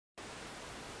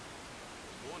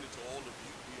morning to all of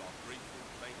you. We are grateful and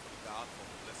thankful to God for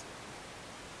the blessing of life.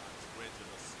 God has granted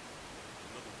us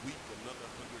another week, another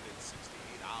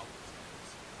 168 hours has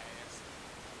passed.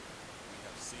 We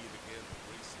have seen again the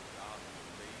grace of God, the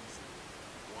amazing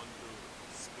wonder,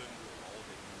 splendor of all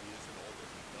that He is and all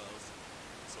that He does.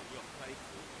 So we are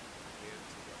thankful again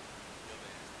to together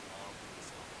as we are with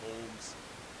our homes.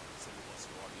 Some of us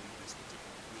who are in this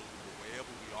particular building, but wherever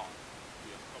we are,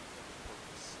 we have come for the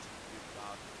purpose to give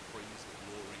God the praise, the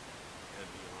glory, and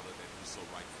the honor that He so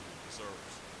rightfully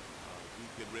deserves. We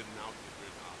get ready now,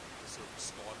 the service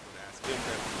start, but ask Him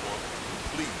that we want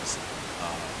to please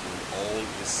when all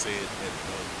is said and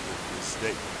done in this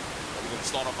day. We're going to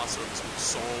start off our service with a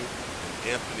song,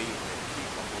 and Anthony and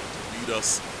Keith are going to lead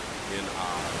us in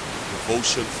our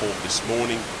devotion for this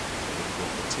morning. We're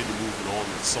going to continue moving on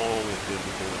with song, and then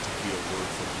we're going to hear a word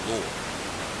from the Lord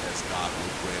as God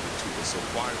will grant it to us. So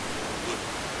choir,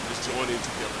 let's join in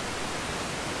together.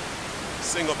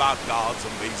 Sing about God's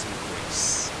amazing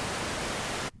grace.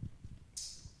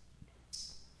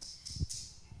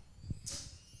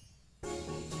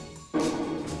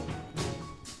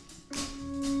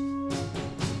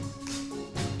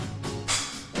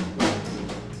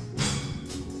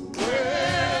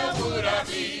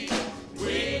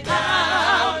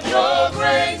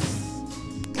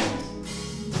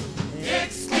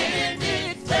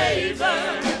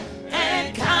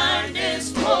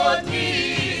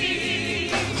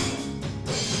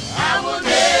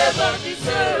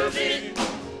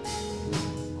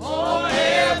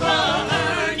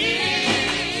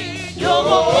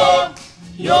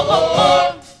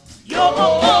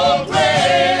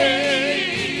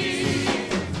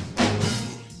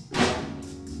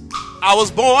 I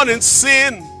was born in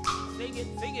sin,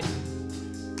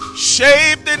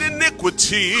 shaped in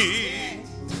iniquity.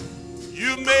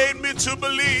 You made me to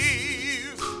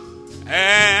believe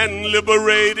and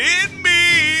liberated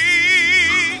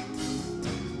me.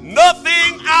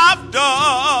 Nothing I've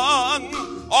done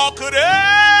or could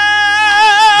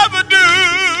ever do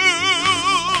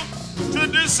to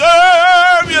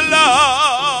deserve your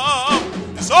love.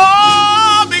 It's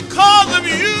all because of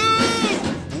you.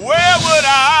 Where would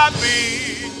I be?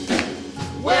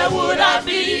 Where would I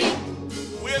be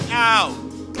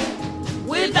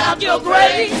without your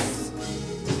grace,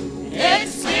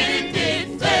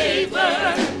 extended favor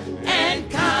and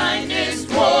kindness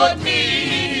toward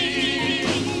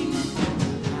me?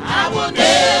 I will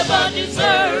never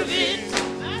deserve it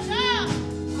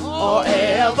or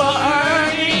ever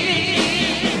earn it.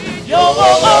 Your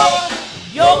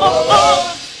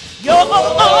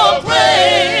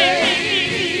grace.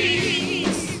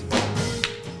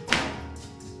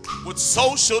 With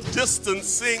social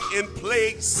distancing in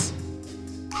place,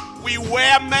 we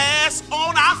wear masks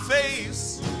on our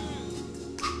face.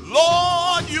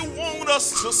 Lord, you want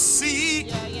us to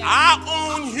see our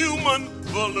own human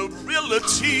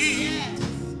vulnerability.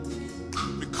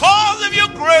 Because of your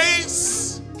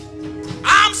grace,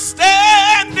 I'm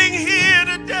standing here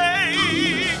today.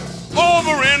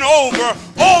 Over and over,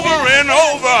 over and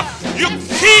over, you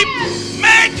keep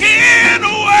making a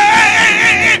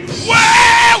way.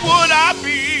 Where would I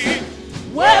be?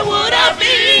 Where would I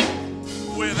be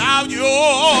without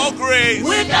your grace?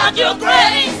 Without your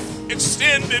grace,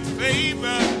 extended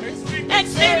favor,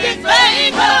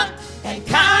 and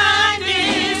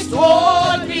kindness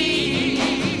toward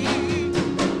me.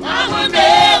 I will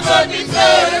never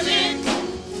deserve it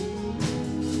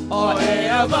or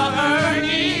ever earn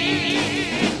it.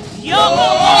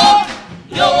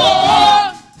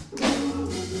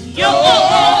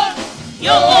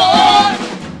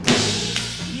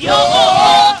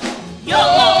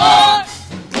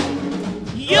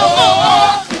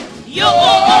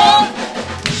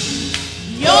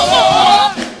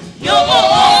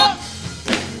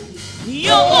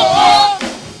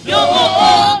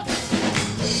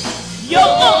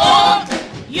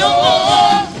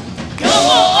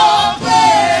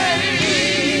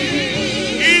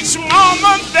 Each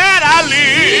moment that I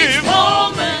live,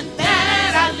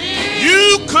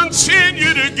 you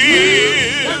continue to give.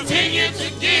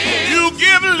 You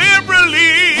give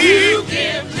liberally,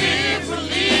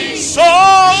 so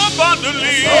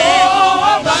abundantly.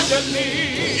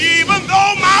 Even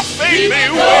though my faith may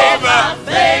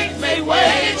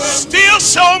waver, still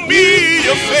show me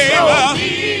your favor.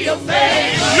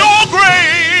 Your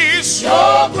grace,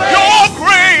 your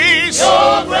grace.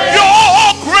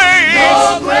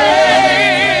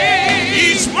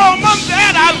 Each moment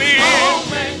that I live,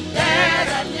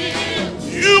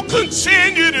 you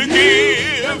continue to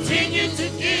give.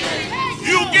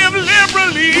 You give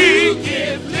liberally,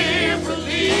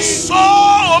 so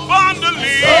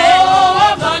abundantly.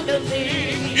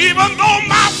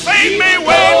 faith may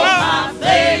waver, my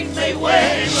faith may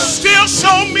waver, still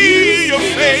show me your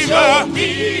favor.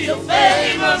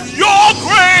 Your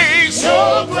grace,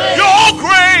 your grace, your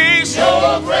grace,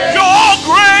 your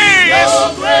grace,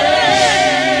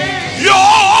 your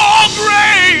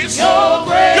grace, your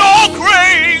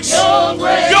grace, your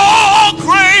grace, your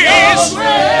grace.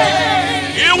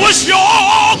 It was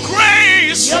your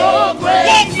grace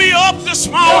woke me up this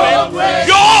morning.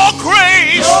 Your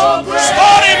grace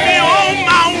started me on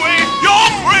my way. Your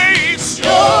grace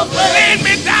laid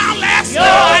me down last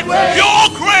night. Your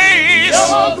grace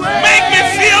make me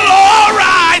feel all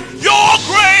right. Your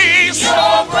grace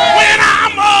when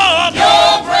I'm up.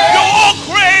 Your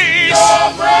grace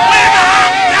when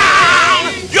I'm down.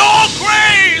 Your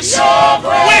grace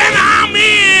when I'm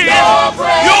in.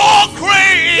 Your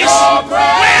grace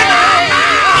when I'm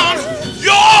out.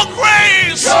 Your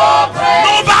grace,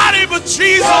 nobody but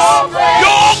Jesus.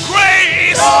 Your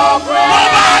grace,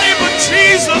 nobody but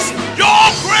Jesus. Your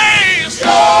grace,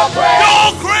 your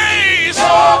grace,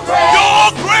 your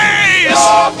grace,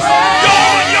 your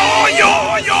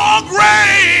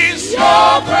grace,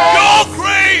 your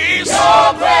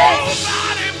grace,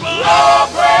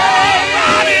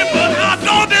 nobody but I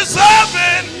don't deserve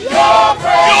it. Your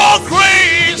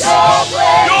grace, your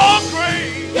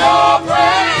grace, your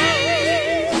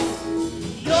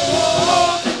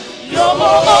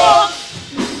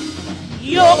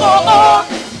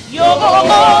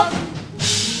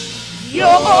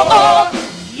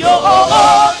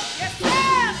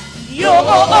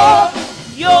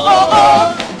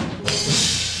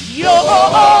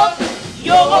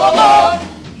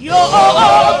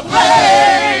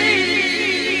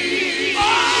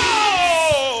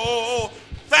Oh,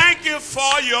 thank you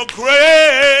for your grace.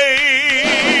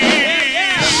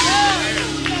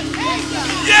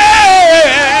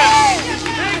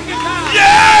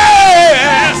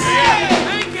 Yes.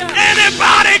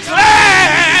 Anybody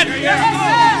glad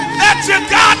that you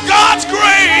got God's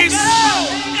grace?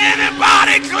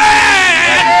 Anybody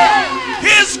glad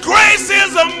His grace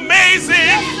is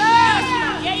amazing?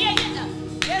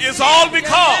 It's all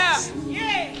because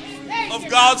of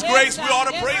God's grace. We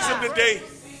ought to praise Him today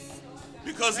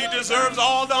because He deserves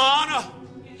all the honor,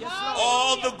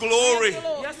 all the glory,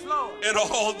 and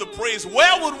all the praise.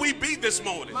 Where would we be this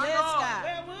morning?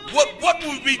 What would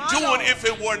we be doing if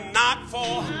it were not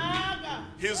for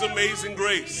His amazing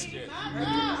grace?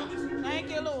 Thank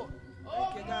you, Lord.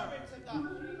 Thank you, God.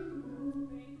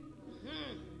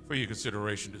 For your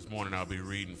consideration this morning, I'll be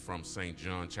reading from St.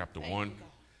 John chapter 1,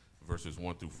 verses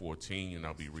 1 through 14, and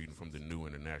I'll be reading from the New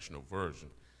International Version.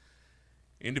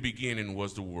 In the beginning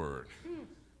was the Word,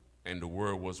 and the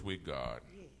Word was with God,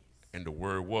 and the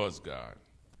Word was God.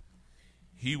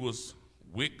 He was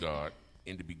with God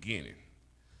in the beginning.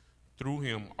 Through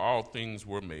Him all things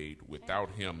were made.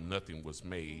 Without Him nothing was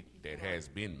made that has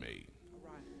been made.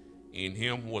 In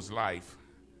Him was life,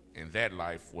 and that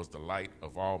life was the light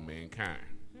of all mankind.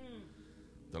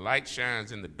 The light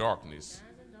shines in the darkness,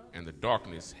 and the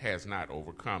darkness has not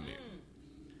overcome it.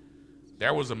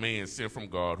 There was a man sent from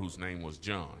God whose name was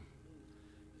John.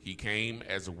 He came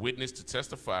as a witness to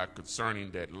testify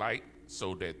concerning that light,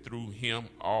 so that through him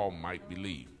all might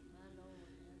believe.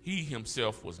 He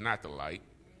himself was not the light.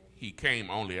 He came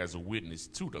only as a witness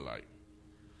to the light.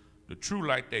 The true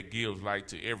light that gives light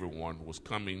to everyone was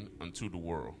coming unto the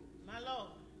world. My Lord.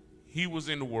 He was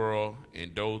in the world,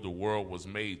 and though the world was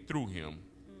made through him,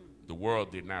 the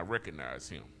world did not recognize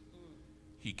him.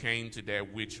 He came to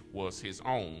that which was his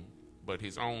own, but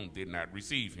his own did not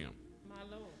receive him. My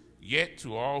Lord. Yet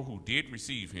to all who did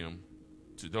receive him,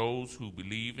 to those who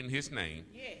believe in his name,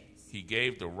 he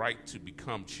gave the right to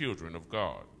become children of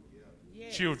God.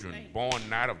 Children born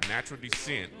not of natural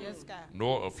descent,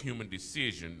 nor of human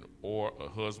decision or a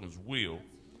husband's will,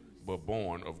 but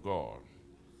born of God.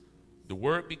 The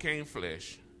Word became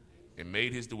flesh and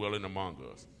made his dwelling among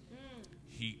us.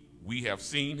 We have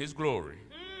seen his glory,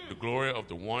 the glory of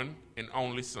the one and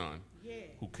only Son,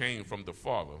 who came from the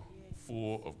Father,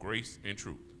 full of grace and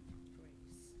truth.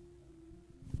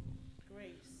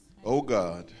 Oh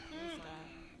God,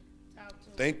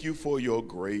 thank you for your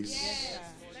grace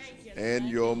and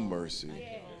your mercy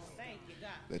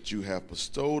that you have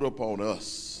bestowed upon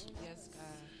us.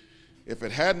 If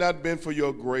it had not been for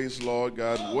your grace, Lord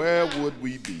God, where would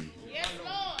we be?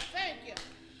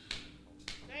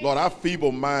 Lord, our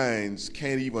feeble minds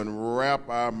can't even wrap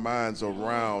our minds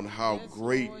around how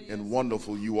great and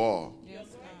wonderful you are.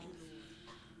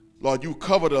 Lord, you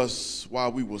covered us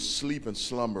while we were sleeping,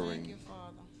 slumbering.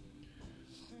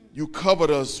 You covered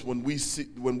us when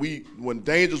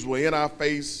dangers were in our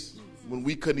face, when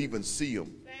we couldn't even see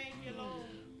them.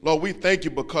 Lord, we thank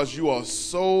you because you are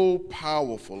so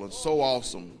powerful and so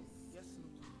awesome.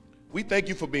 We thank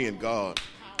you for being God.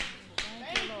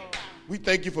 We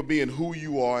thank you for being who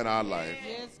you are in our life.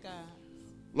 Yes, God.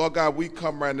 Lord God, we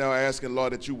come right now asking,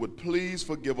 Lord, that you would please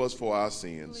forgive us for our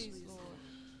sins. Please, Lord.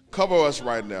 Cover us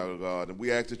right now, God, and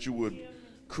we ask that you would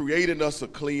create in us a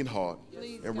clean heart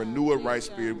and renew a right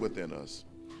spirit within us.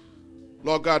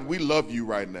 Lord God, we love you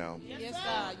right now. Yes,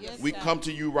 God. Yes, We God. come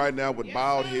to you right now with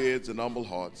bowed heads and humble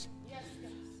hearts.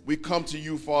 We come to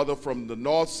you, Father, from the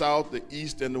north, south, the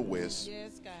east, and the west.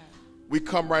 Yes, God. We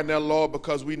come right now, Lord,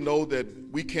 because we know that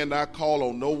we cannot call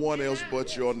on no one else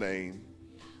but your name.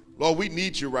 Lord, we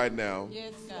need you right now.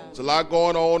 Yes, God. There's a lot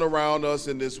going on around us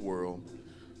in this world.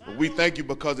 But we thank you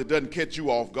because it doesn't catch you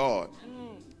off guard.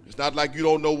 It's not like you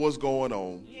don't know what's going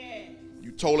on. You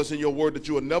told us in your word that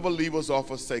you will never leave us or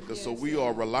forsake us. So we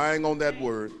are relying on that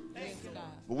word. Yes, God.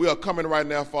 But we are coming right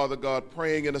now, Father God,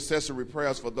 praying intercessory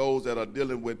prayers for those that are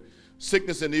dealing with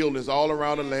sickness and illness all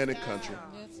around the land and country.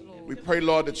 Yes, Lord. We pray,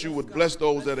 Lord, that you would bless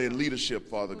those that are in leadership,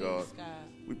 Father God. Yes, God.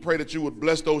 We pray that you would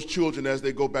bless those children as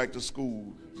they go back to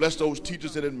school. Bless those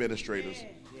teachers and administrators.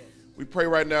 We pray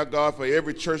right now, God, for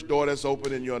every church door that's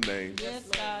open in your name. Yes,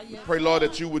 God. Yes, Pray, Lord,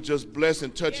 that you would just bless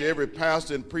and touch every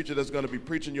pastor and preacher that's going to be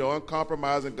preaching your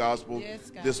uncompromising gospel Yes,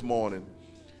 God. this morning.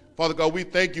 Father God, we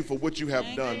thank you for what you have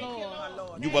Thank done. you,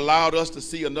 Lord. You've allowed us to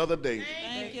see another day.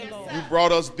 Thank you, Lord. You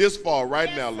brought us this far right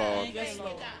now, Lord. Yes,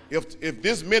 Lord. If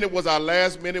this minute was our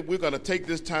last minute, we're going to take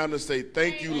this time to say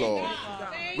thank you, Lord.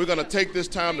 We're going to take this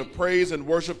time to praise and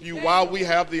worship you while we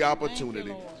have the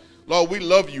opportunity. Lord, we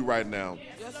love you right now.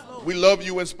 We love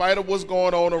you in spite of what's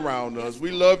going on around us. We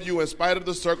love you in spite of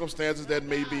the circumstances that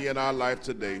may be in our life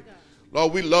today.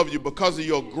 Lord, we love you because of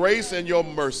your grace and your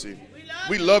mercy.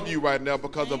 We love you right now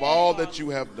because of all that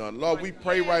you have done. Lord, we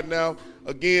pray right now,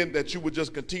 again, that you would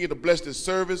just continue to bless this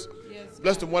service.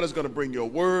 Bless the one that's going to bring your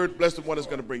word. Bless the one that's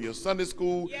going to bring your Sunday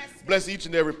school. Bless each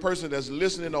and every person that's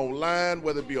listening online,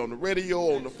 whether it be on the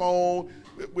radio, on the phone.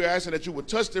 We're asking that you would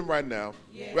touch them right now.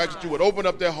 We're asking that you would open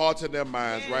up their hearts and their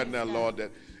minds right now, Lord,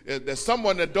 that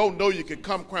someone that don't know you can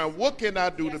come crying, what can I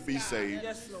do to be saved?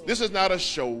 This is not a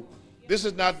show. This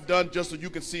is not done just so you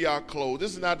can see our clothes.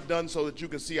 This is not done so that you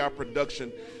can see our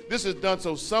production. This is done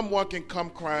so someone can come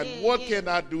crying, what can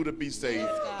I do to be saved?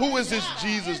 Who is this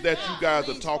Jesus that you guys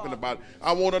are talking about?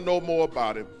 I want to know more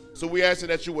about him. So we ask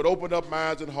that you would open up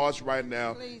minds and hearts right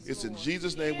now. It's in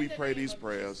Jesus' name we pray these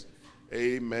prayers.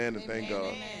 Amen and thank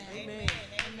God. Amen.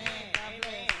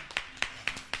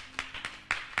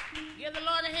 Give the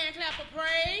Lord a hand clap of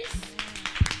praise.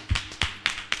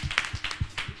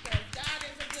 Because God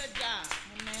is a good God.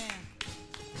 Amen.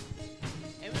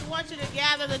 And we want you to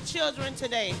gather the children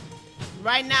today.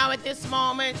 Right now at this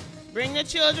moment, bring the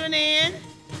children in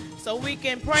so we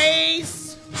can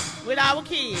praise with our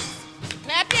kids.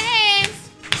 Clap your hands.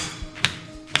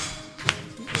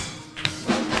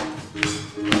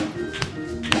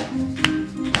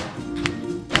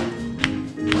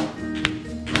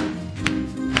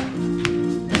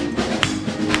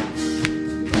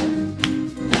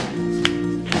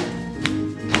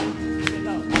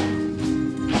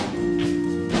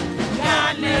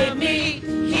 God made me,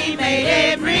 he made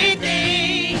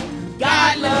everything.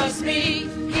 God loves me,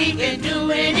 he can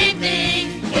do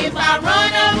anything. If I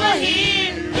run over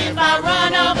here,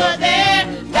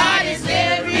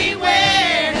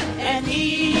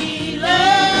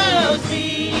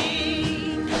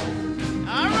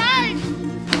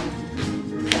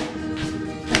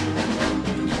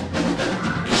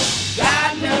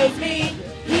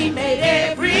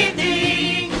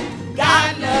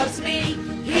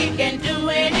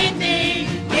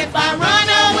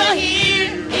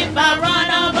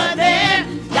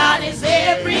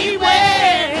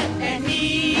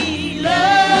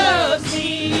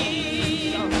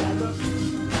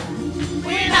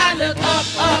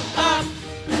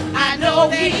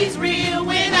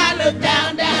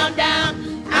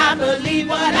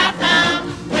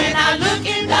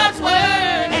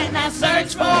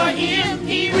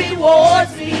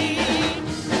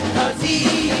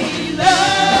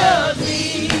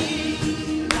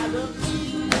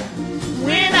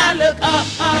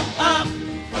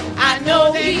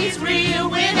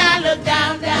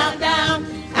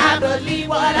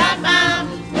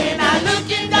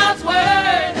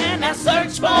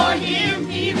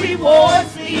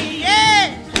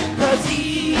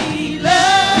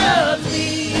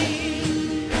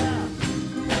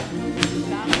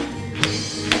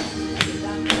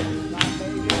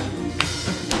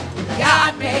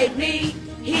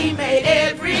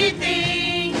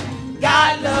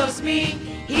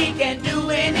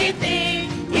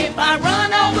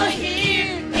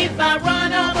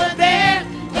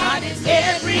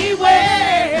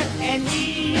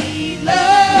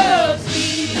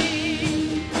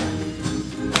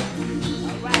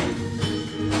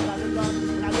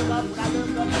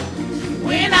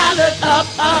 look up,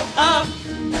 up, up,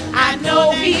 I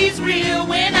know he's real.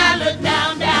 When I look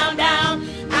down, down, down,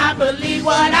 I believe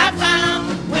what I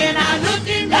found. When I look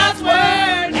in God's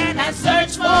word and I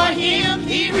search for him,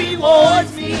 he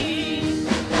rewards me,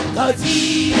 'cause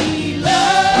he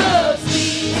loves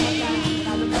me.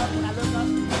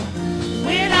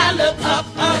 When I look up,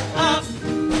 up, up,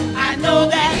 I know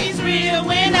that he's real.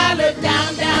 When I look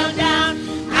down, down, down,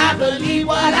 I believe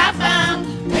what I found.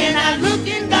 When I look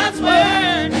in God's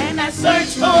word and I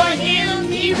search for him,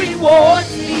 he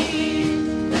rewards me,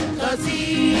 'cause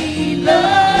he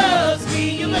loves me.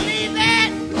 You believe that?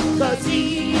 'Cause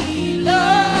he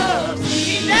loves me.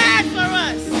 He died for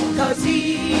us. 'Cause he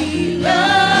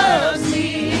loves me.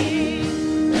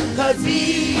 'Cause he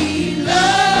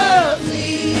loves me.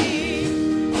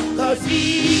 'Cause he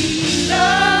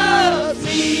loves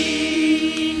me.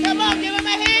 Come on, give him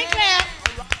a hand clap.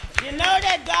 You know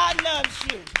that God loves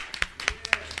you.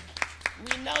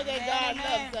 We know that God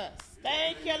loves us.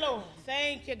 Thank you, Lord.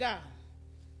 Thank you, God.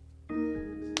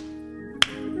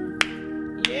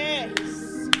 Yes.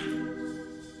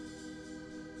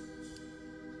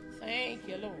 Thank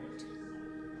you, Lord.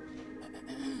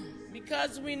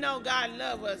 Because we know God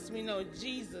loves us, we know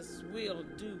Jesus will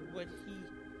do what he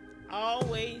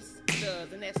always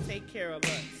does, and that's take care of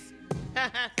us.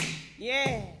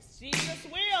 Yes, Jesus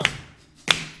will.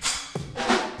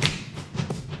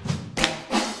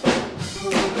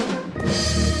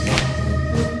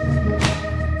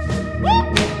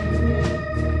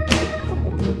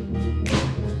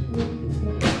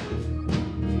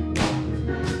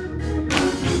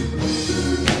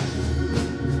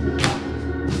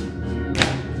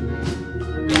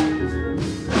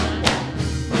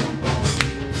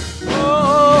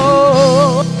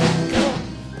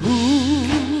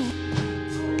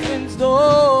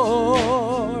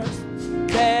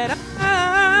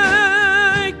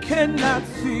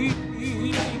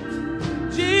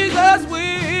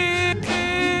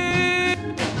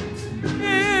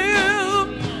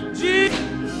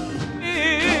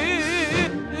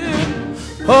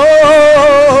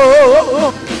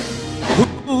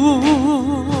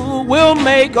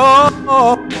 Make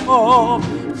all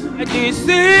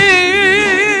decisions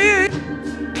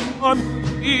for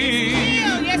me.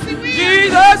 Yes, he will.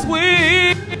 Jesus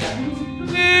will.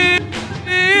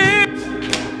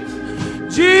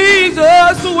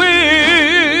 Jesus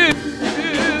will.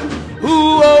 Who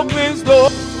opens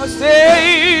doors,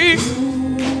 say.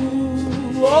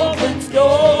 Who opens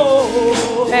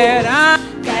doors that I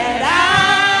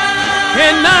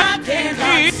cannot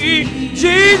see.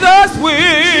 Jesus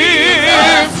will.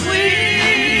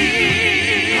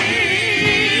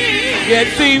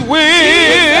 Yes, he will.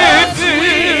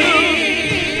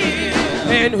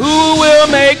 And who will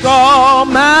make all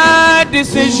my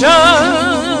decisions?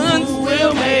 Who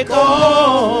will make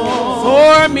all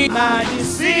for me? My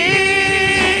decisions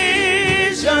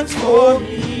for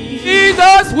me.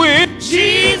 Jesus will.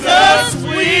 Jesus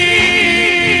will.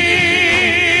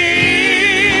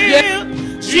 Yeah.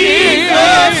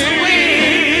 Jesus will.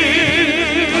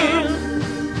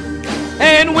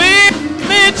 And when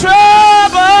I'm in trouble,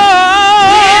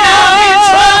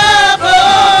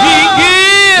 He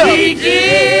gives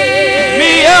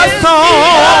me a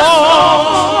song.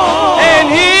 And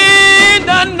in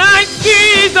the night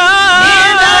season,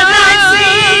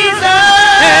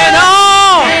 and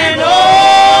all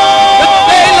the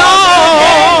day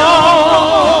long,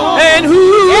 and who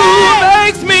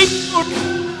makes me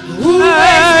do right when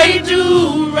I would do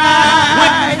wrong.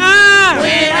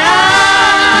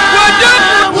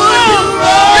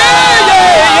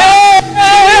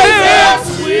 Jesus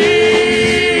will.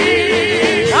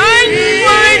 I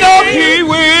know he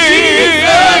will.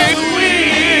 Jesus will.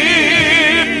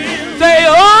 Say,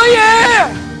 oh yeah.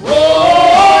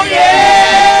 Oh yeah.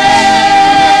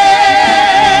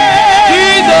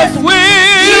 Jesus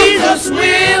will. Jesus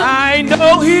will. I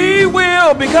know he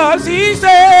will because he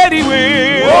said he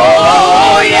will.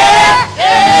 Oh yeah.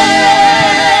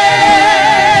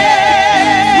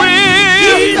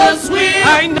 Jesus will.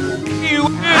 I know he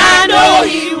will. I know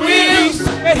he will. He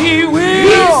said he will.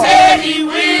 He said he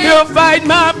will. He'll fight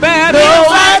my battle. He'll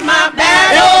fight my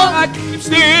battle. If I keep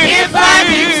still. If I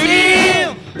keep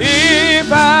still.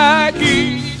 If I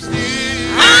keep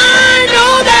still. I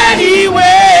know that he will.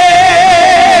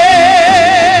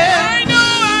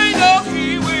 I know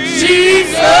he will.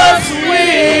 Jesus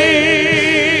will.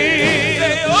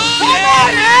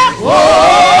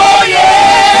 Oh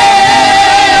yeah!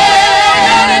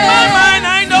 In my mind,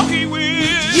 I know he will.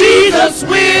 Jesus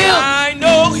will. I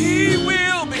know he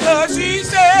will because he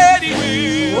said he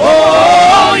will.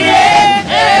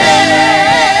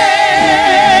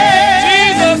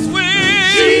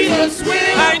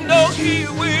 he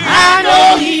will. I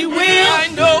know he will. I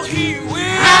know he will.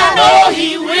 I know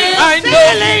he will. I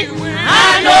know he will.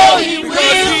 I know he Because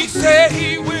will. he said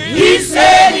he will. He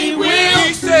said he will.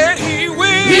 He said he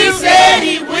will. He said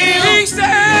he will. He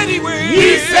said he will.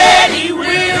 He said he will.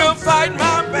 He'll fight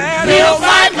my battle. He'll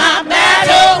fight my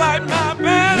battle. Fight my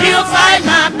battle. He'll fight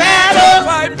my battle.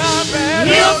 Fight my battle.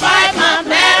 He'll fight my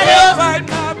battle. Fight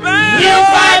my battle. He'll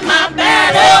fight my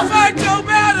battle. Fight your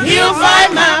battle. He'll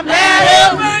fight my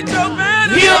battle. Fight your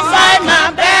battle. He'll fight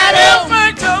my battle.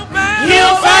 Fight your battle.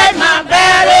 He'll fight my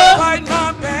battle. Fight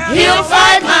my battle. He'll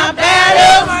fight my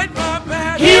battle. Fight my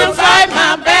battle. He'll fight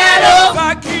my battle. If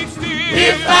I keep still.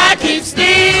 If I keep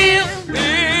still,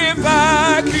 If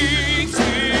I keep still.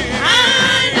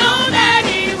 I know that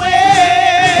he will.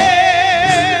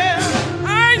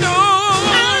 I know.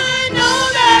 I know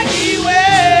that he will.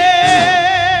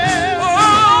 Oh,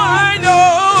 I know.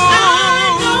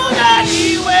 I know that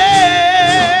he will.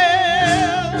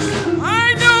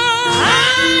 I know.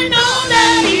 I know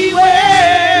that he will.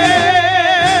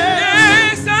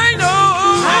 Yes, I know.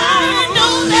 I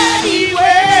know that he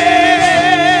will.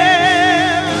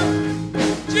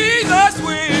 Jesus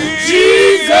will.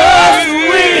 Jesus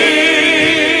will.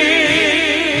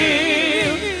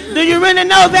 Do you really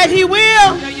know that he will?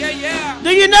 Yeah. Do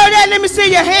you know that? Let me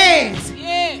see your hands.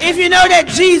 If you know that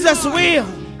Jesus will.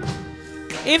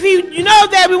 If you know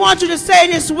that, we want you to say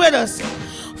this with us.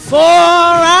 For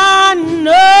I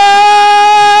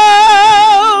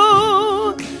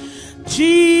know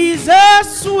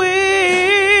Jesus will.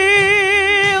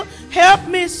 Help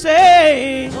me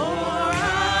say. For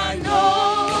I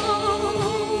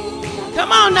know.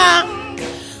 Come on now.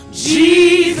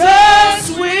 Jesus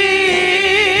will.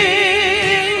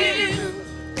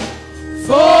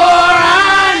 For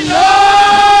I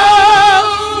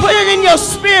know. Put it in your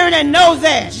spirit and know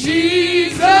that.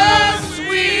 Jesus will.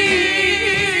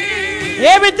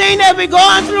 Everything that we're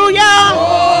going through, y'all.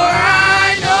 For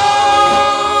I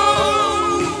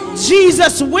know.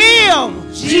 Jesus will.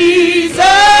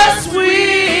 Jesus will.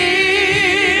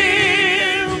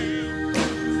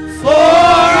 For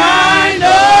I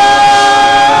know.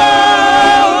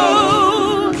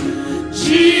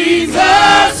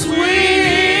 Jesus will.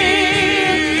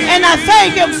 And I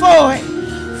thank him for it.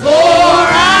 For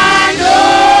I know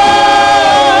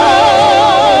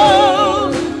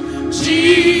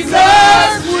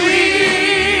Jesus will.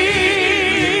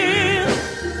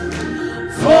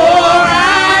 For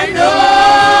I know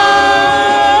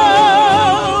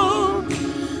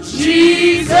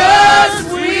Jesus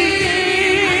will.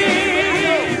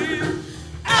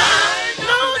 I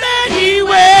know that he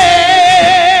will.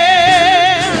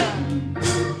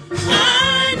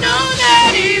 I know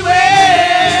that he will.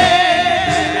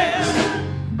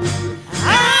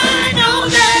 I know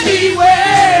that he will.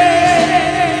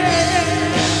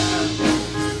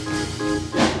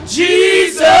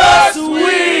 Jesus will.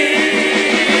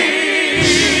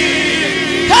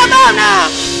 Come on now.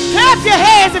 Clap your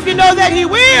hands if you know that he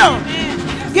will.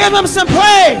 Give him some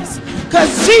praise.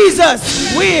 Because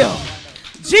Jesus will.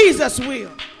 Jesus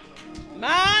will.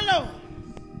 My Lord.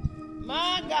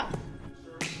 My God.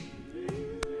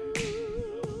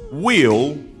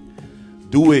 Will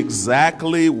do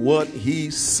exactly what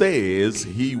he says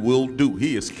he will do.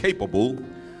 He is capable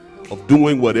of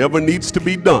doing whatever needs to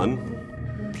be done,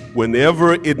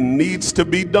 whenever it needs to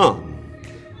be done,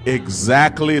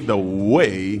 exactly the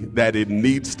way that it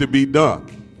needs to be done.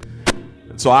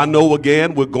 And so I know,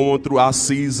 again, we're going through our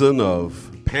season of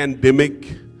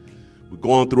pandemic. We're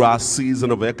going through our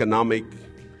season of economic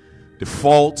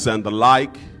defaults and the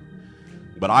like.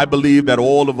 But I believe that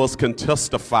all of us can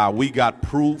testify. We got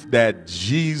proof that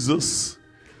Jesus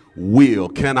will.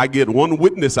 Can I get one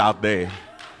witness out there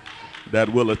that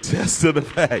will attest to the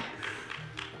fact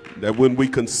that when we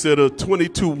consider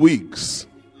 22 weeks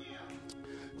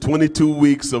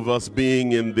of us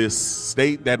being in this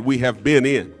state that we have been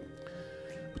in.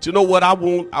 But you know what? I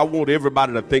want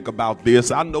everybody to think about this.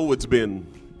 I know it's been,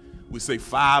 we say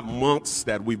 5 months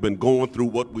that we've been going through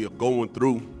what we are going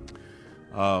through.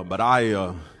 But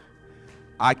I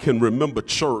can remember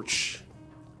church.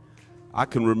 I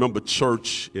can remember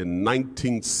church in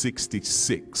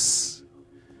 1966.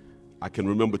 I can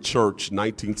remember church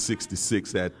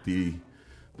 1966 at the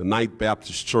Ninth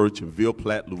Baptist Church in Ville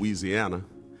Platte, Louisiana.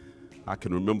 I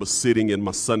can remember sitting in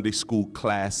my Sunday school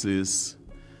classes.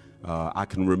 I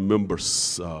can remember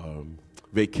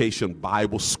vacation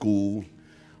Bible school,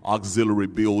 auxiliary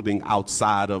building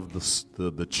outside of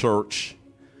the church.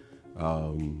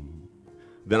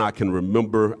 Then I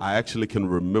actually can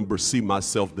remember, see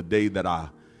myself the day that I,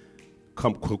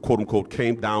 quote unquote,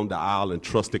 came down the aisle and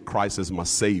trusted Christ as my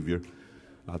Savior.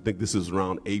 I think this is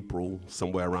around April,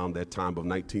 somewhere around that time of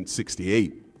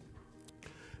 1968.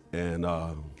 And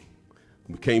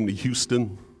we came to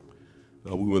Houston.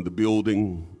 We were in the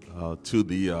building to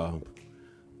the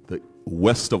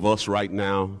west of us right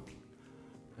now.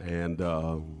 And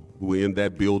we were in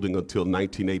that building until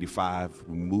 1985.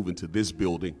 We moved into this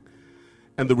building.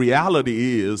 And the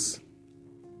reality is,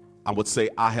 I would say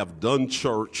I have done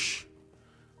church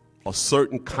a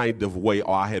certain kind of way,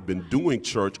 or I had been doing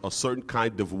church a certain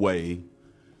kind of way,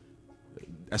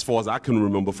 as far as I can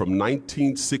remember, from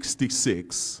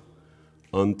 1966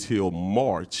 until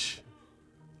March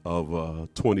of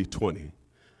 2020.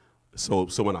 So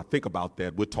when I think about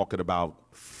that, we're talking about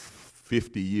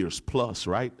 50 years plus,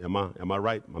 right? Am I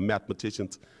right? My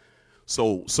mathematicians.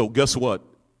 So guess what?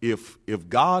 If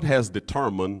God has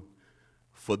determined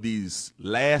for these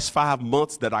last 5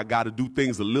 months that I got to do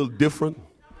things a little different,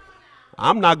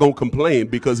 I'm not going to complain,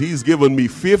 because he's given me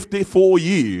 54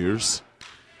 years.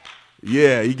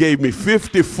 Yeah, he gave me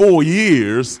 54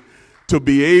 years to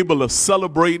be able to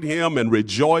celebrate him and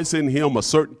rejoice in him a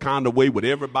certain kind of way with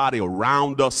everybody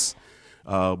around us.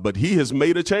 But he has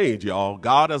made a change, y'all.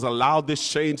 God has allowed this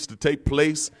change to take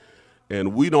place,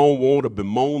 and we don't want to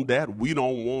bemoan that. We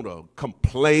don't want to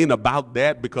complain about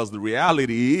that, because the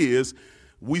reality is,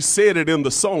 we said it in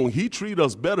the song, he treated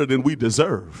us better than we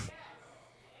deserve.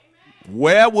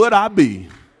 Where would I be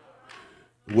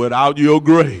without your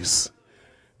grace?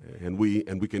 And we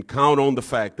can count on the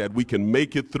fact that we can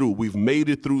make it through. We've made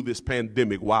it through this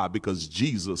pandemic. Why? Because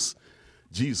Jesus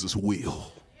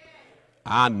will.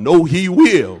 I know he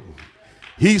will.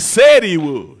 He said he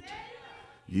would.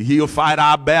 He'll fight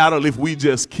our battle if we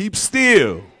just keep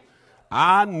still.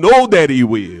 I know that he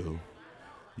will.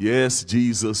 Yes,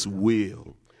 Jesus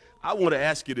will. I want to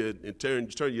ask you to turn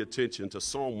your attention to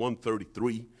Psalm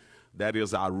 133. That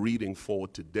is our reading for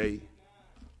today.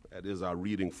 That is our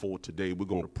reading for today. We're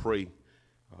going to pray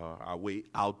our way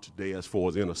out today as far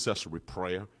as intercessory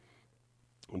prayer.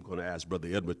 I'm going to ask Brother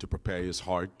Edward to prepare his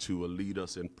heart to lead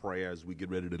us in prayer as we get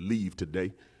ready to leave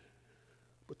today.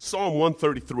 But Psalm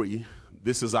 133,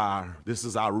 this is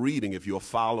our reading. If you're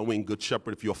following Good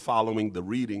Shepherd, if you're following the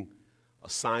reading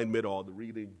assignment or the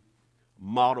reading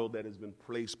model that has been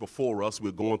placed before us,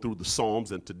 we're going through the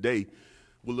Psalms, and today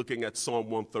we're looking at Psalm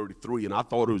 133, and I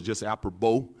thought it was just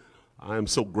apropos. I am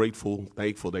so grateful,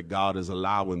 thankful that God is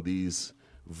allowing these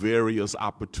various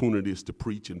opportunities to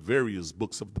preach in various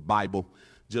books of the Bible,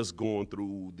 just going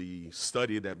through the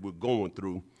study that we're going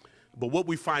through. But what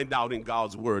we find out in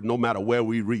God's word, no matter where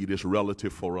we read, is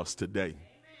relative for us today. Amen.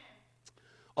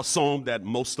 A psalm that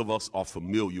most of us are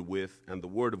familiar with, and the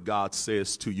word of God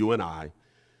says to you and I,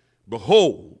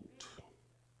 behold,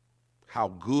 how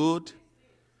good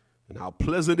and how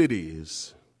pleasant it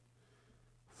is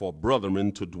for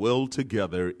brethren to dwell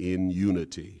together in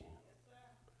unity.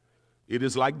 It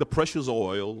is like the precious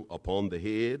oil upon the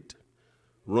head,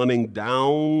 running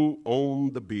down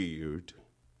on the beard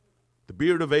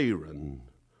of Aaron,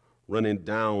 running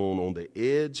down on the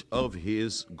edge of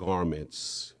his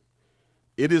garments.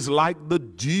 It is like the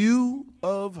dew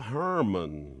of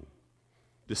Hermon,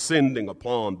 descending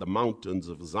upon the mountains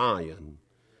of Zion.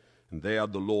 And there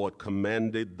the Lord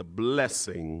commanded the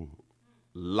blessing,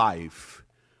 life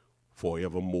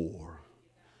forevermore.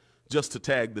 Just to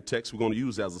tag the text we're going to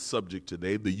use as a subject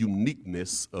today, the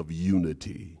uniqueness of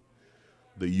unity.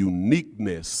 The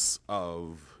uniqueness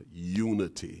of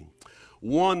unity.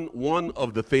 One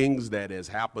of the things that has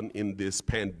happened in this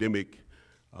pandemic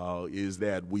is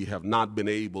that we have not been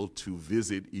able to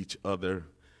visit each other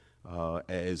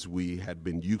as we had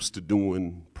been used to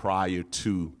doing prior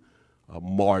to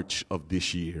March of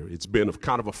this year. It's been a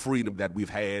kind of a freedom that we've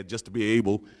had just to be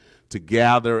able to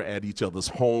gather at each other's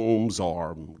homes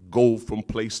or go from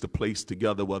place to place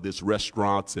together, whether it's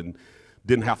restaurants, and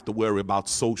didn't have to worry about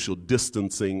social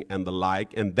distancing and the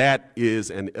like. And that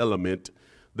is an element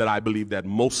that I believe that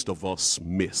most of us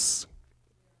miss.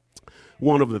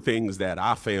 One of the things that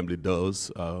our family does,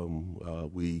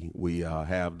 we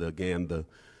have the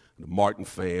Martin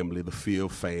family, the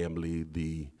Field family,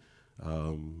 the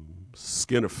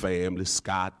Skinner family,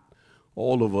 Scott,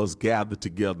 all of us gather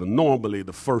together normally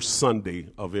the first Sunday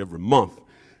of every month.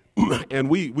 And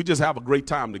we just have a great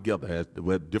time together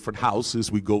at different houses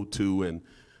we go to, and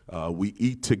we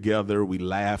eat together, we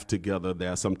laugh together.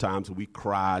 There sometimes we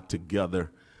cry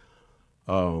together.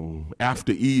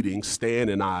 After eating, Stan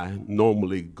and I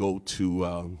normally go to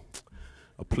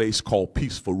a place called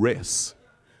Peaceful Rest.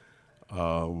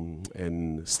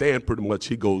 And Stan pretty much,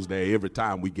 he goes there every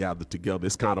time we gather together.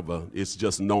 It's kind of it's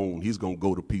just known he's going to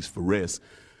go to Peaceful Rest.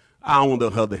 On the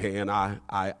other hand,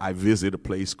 I visit a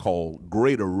place called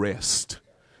Greater Rest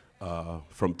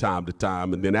from time to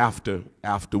time. And then after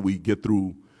we get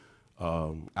through,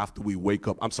 after we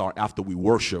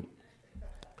worship,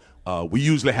 we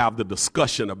usually have the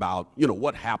discussion about,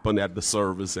 what happened at the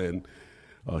service, and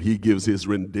he gives his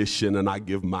rendition and I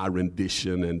give my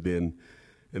rendition, and then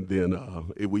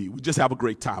we just have a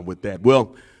great time with that.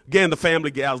 Well, again, the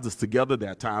family gathers together.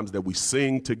 There are times that we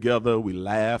sing together, we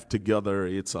laugh together.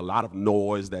 It's a lot of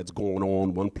noise that's going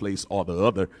on one place or the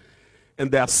other. And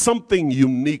there's something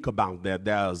unique about that.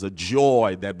 There's a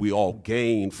joy that we all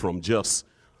gain from just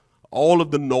all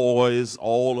of the noise,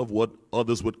 all of what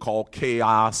others would call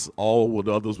chaos, all what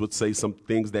others would say some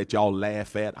things that y'all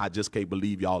laugh at. I just can't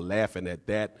believe y'all laughing at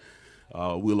that.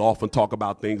 We'll often talk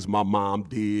about things my mom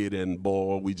did, and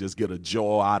boy, we just get a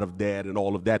joy out of that and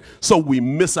all of that. So we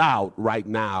miss out right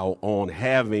now on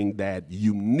having that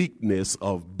uniqueness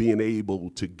of being able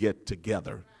to get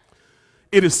together.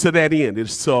 It is to that end,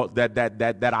 it's so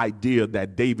that idea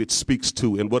that David speaks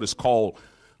to in what is called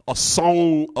a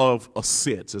song of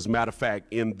ascents. As a matter of fact,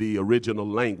 in the original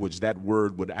language, that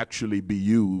word would actually be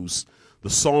used, the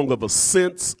song of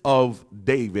ascents of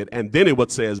David, and then it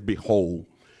would says, behold.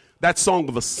 That song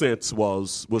of ascents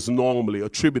was normally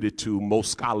attributed to,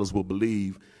 most scholars will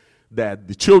believe, that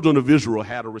the children of Israel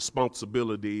had a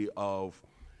responsibility of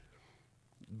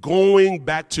going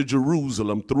back to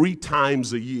Jerusalem 3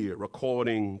 times a year,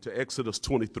 according to Exodus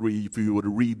 23, if you were to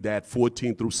read that,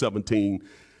 14 through 17.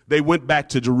 They went back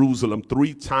to Jerusalem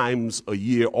 3 times a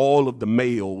year. All of the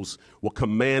males were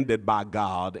commanded by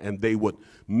God, and they would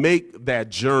make that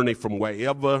journey from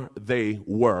wherever they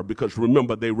were, because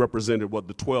remember, they represented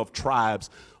the 12 tribes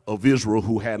of Israel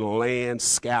who had land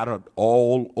scattered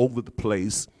all over the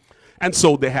place. And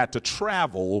so they had to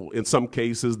travel. In some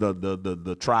cases,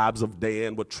 the tribes of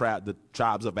Dan the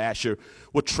tribes of Asher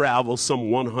would travel some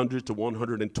 100 to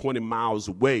 120 miles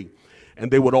away.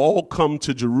 And they would all come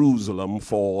to Jerusalem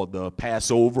for the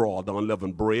Passover or the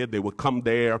unleavened bread. They would come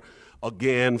there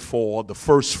again for the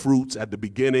first fruits at the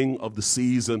beginning of the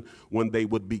season, when they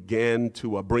would begin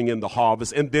to bring in the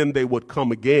harvest. And then they would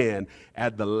come again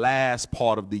at the last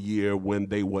part of the year, when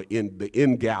they were in the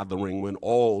ingathering, when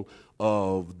all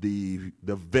of the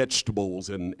vegetables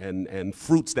and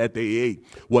fruits that they ate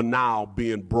were now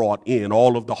being brought in.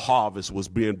 All of the harvest was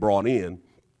being brought in.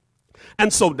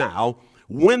 And so now,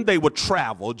 when they would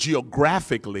travel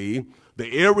geographically,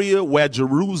 the area where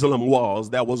Jerusalem was,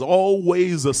 there was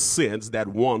always a sense that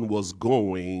one was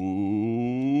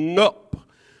going up.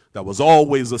 There was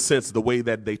always a sense the way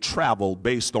that they traveled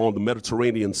based on the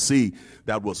Mediterranean Sea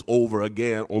that was over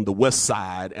again on the west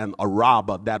side, and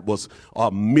Araba that was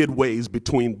midways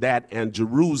between that and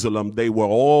Jerusalem. They were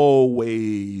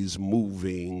always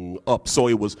moving up. So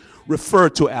it was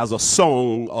referred to as a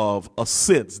song of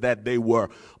ascents, that they were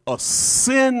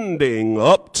ascending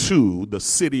up to the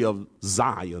city of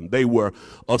Zion. They were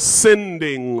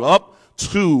ascending up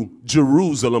to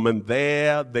Jerusalem, and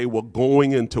there they were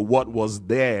going into what was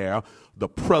there, the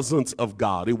presence of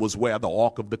God. It was where the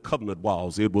Ark of the Covenant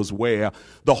was. It was where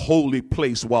the holy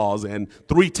place was. And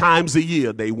 3 times a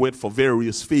year they went for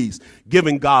various feasts,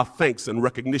 giving God thanks and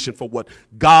recognition for what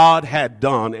God had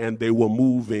done, and they were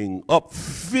moving up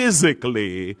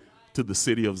physically to the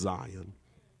city of Zion.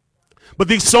 But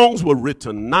these songs were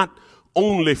written not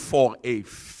only for a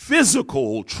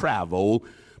physical travel,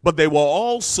 but they were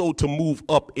also to move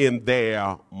up in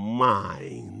their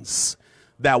minds.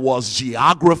 There was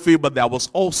geography, but there was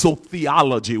also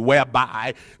theology,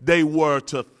 whereby they were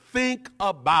to think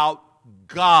about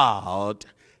God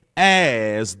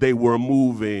as they were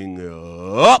moving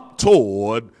up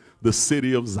toward the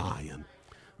city of Zion.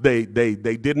 They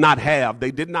did not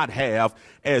have,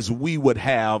 as we would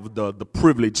have the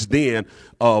privilege then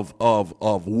of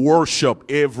worship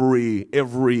every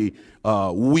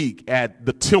week at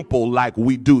the temple like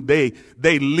we do.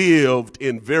 They lived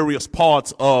in various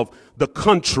parts of the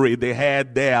country. They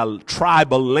had their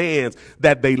tribal lands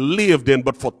that they lived in,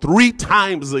 but for 3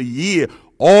 times a year,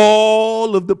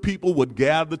 all of the people would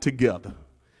gather together.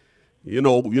 You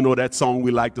know that song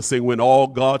we like to sing, when all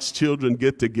God's children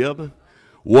get together.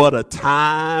 What a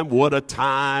time, what a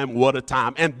time, what a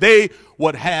time. And they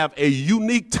would have a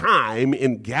unique time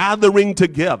in gathering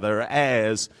together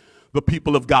as the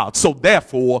people of God. So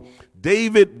therefore,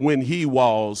 David, when he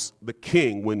was the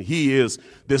king, when he is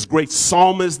this great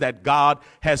psalmist that God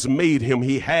has made him,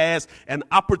 he has an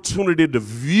opportunity to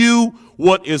view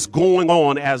what is going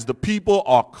on as the people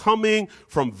are coming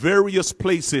from various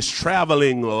places,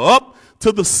 traveling up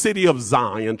to the city of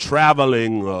Zion,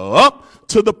 traveling up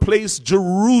to the place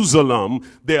Jerusalem.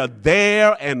 They're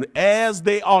there, and as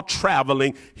they are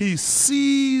traveling, he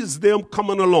sees them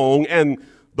coming along, and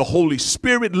the Holy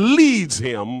Spirit leads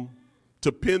him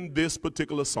to pen this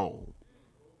particular song.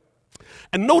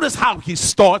 And notice how he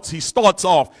starts. He starts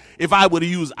off, if I were to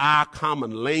use our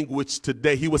common language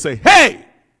today, he would say, hey,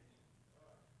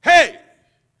 hey.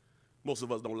 Most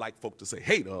of us don't like folk to say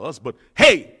hey to us, but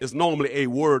hey is normally a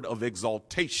word of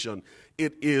exaltation.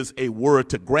 It is a word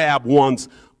to grab one's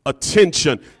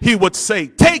attention. He would say,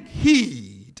 take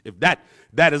heed. If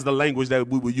that is the language that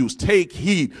we would use, take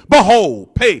heed.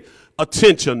 Behold, pay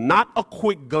attention, not a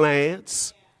quick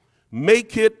glance.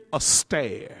 Make it a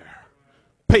stare.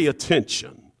 Pay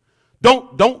attention.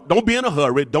 Don't be in a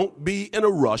hurry. Don't be in a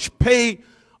rush. Pay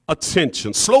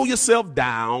attention. Slow yourself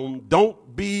down.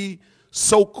 Don't be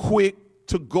so quick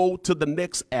to go to the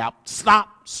next app.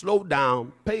 Stop, slow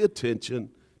down, pay attention,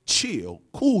 chill,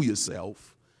 cool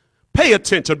yourself. Pay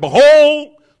attention.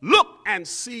 Behold, look and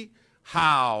see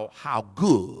how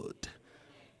good.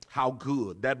 How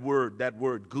good. That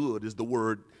word good is the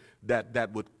word that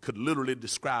could literally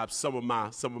describe some of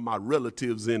my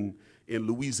relatives in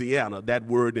Louisiana. That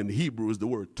word in Hebrew is the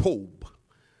word tob.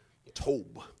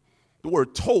 Tob. The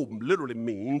word tob literally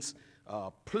means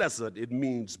pleasant. It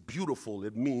means beautiful.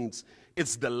 It means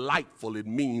it's delightful. It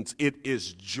means it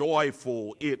is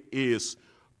joyful. It is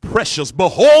precious.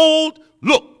 Behold,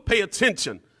 look, pay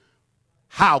attention.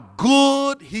 How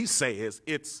good, he says.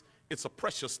 It's a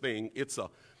precious thing. It's a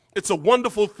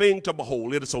wonderful thing to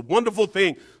behold. It is a wonderful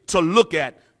thing to look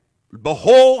at.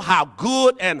 Behold, how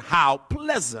good and how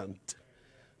pleasant.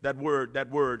 The word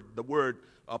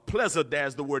pleasant,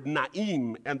 there's the word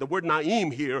na'im, and the word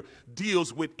na'im here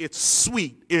deals with it's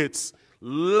sweet, it's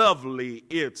lovely,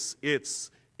 it's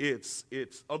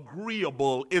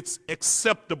agreeable, it's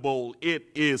acceptable, it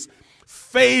is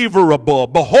favorable.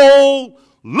 Behold,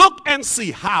 look and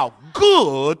see how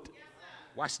good,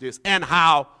 watch this, and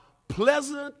how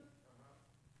pleasant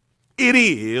it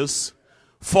is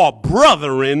for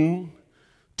brethren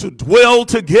to dwell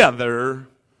together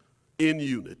in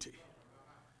unity.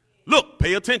 Look,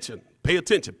 pay attention, pay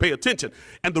attention, pay attention.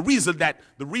 And the reason that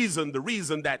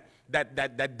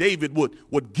David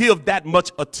would give that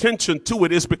much attention to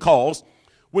it is because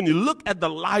when you look at the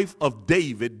life of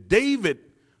David, David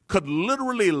could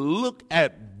literally look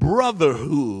at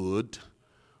brotherhood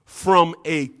from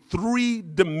a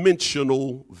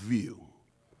three-dimensional view.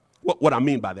 What I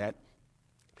mean by that,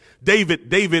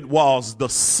 David was the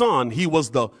son, he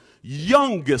was the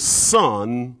youngest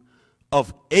son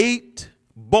of 8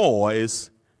 boys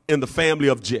in the family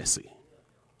of Jesse.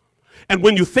 And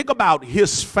when you think about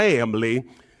his family,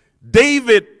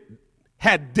 David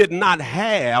did not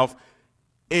have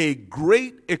a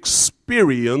great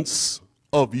experience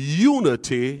of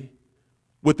unity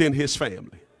within his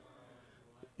family.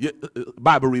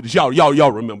 Bible readers,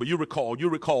 y'all remember, you recall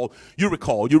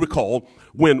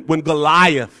when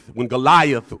Goliath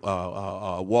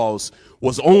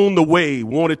was on the way,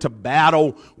 wanted to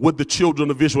battle with the children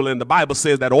of Israel, and the Bible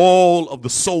says that all of the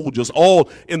soldiers,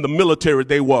 all in the military,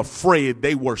 they were afraid,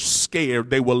 they were scared,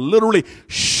 they were literally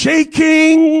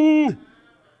shaking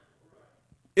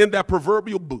in their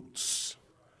proverbial boots.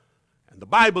 The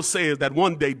Bible says that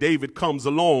one day David comes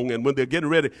along, and when they're getting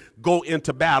ready to go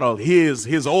into battle,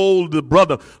 his older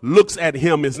brother looks at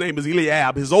him. His name is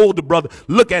Eliab. His older brother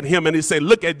look at him and he said,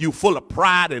 look at you, full of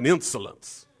pride and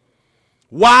insolence.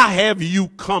 Why have you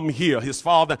come here? His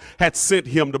father had sent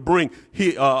him to bring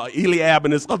Eliab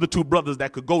and his other 2 brothers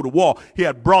that could go to war. He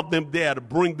had brought them there to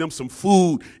bring them some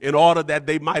food in order that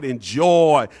they might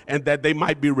enjoy and that they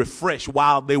might be refreshed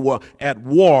while they were at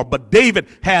war. But David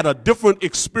had a different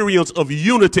experience of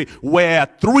unity where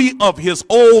 3 of his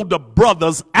older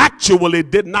brothers actually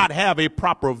did not have a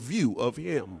proper view of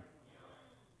him.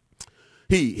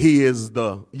 He is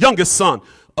the youngest son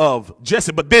of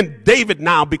Jesse, but then David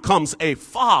now becomes a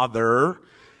father,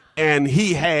 and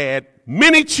he had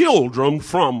many children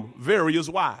from various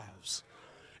wives.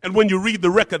 And when you read the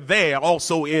record there,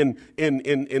 also in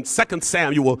 2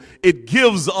 Samuel, it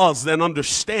gives us an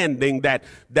understanding that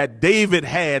David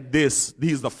had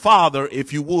he's the father,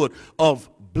 if you would, of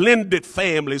blended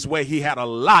families where he had a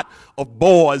lot of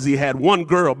boys. He had one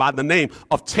girl by the name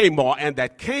of Tamar, and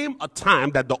that came a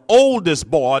time that the oldest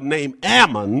boy named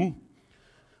Ammon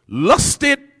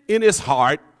lusted in his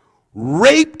heart,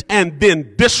 raped, and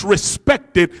then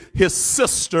disrespected his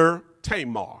sister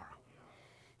Tamar.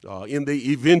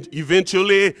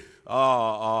 Eventually,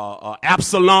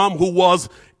 Absalom, who was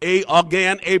a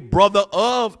brother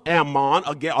of Ammon,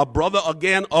 a brother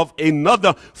again of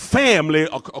another family,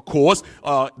 of course,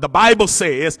 the Bible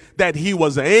says that he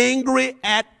was angry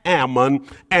at Ammon,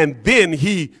 and then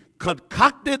he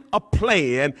concocted a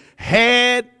plan,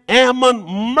 had Ammon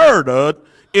murdered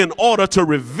in order to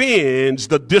revenge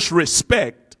the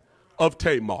disrespect of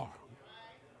Tamar.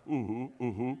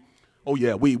 Oh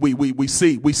yeah, we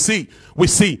see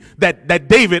that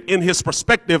David, in his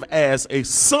perspective as a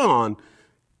son,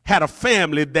 had a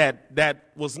family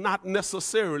that was not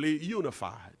necessarily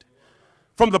unified.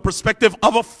 From the perspective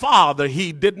of a father,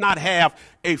 he did not have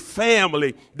a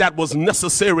family that was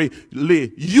necessarily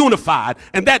unified.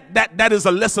 And that is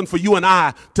a lesson for you and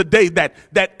I today, that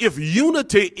if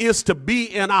unity is to be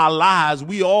in our lives,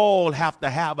 we all have to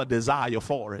have a desire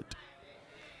for it.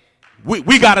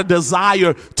 We got a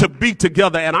desire to be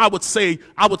together. And I would say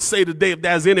today, if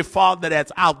there's any father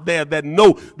that's out there that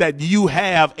know that you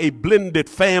have a blended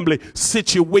family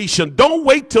situation, don't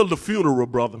wait till the funeral,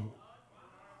 brother.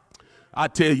 I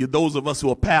tell you, those of us who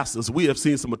are pastors, we have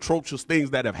seen some atrocious things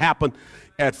that have happened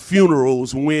at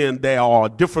funerals when there are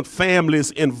different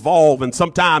families involved, and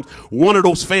sometimes one of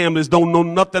those families don't know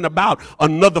nothing about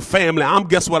another family.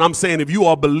 Guess what I'm saying? If you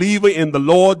are a believer in the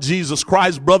Lord Jesus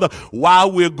Christ, brother, while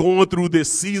we're going through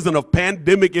this season of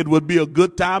pandemic, it would be a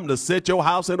good time to set your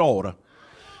house in order.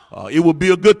 It would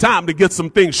be a good time to get some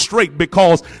things straight,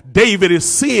 because David is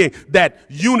seeing that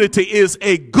unity is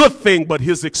a good thing, but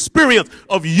his experience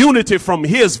of unity from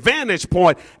his vantage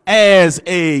point as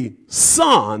a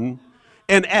son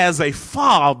and as a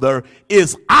father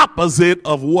is opposite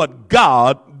of what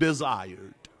God desired.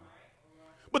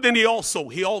 But then he also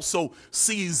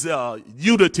sees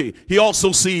unity. He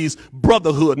also sees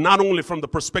brotherhood, not only from the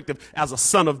perspective as a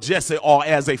son of Jesse or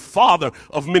as a father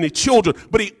of many children,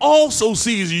 but he also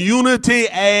sees unity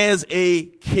as a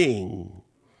king.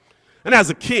 And as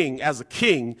a king,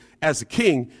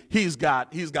 he's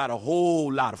got a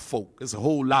whole lot of folk. There's a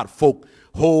whole lot of folk,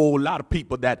 whole lot of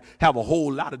people that have a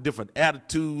whole lot of different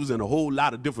attitudes and a whole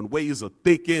lot of different ways of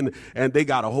thinking, and they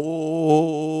got a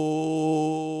whole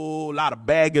lot of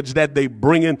baggage that they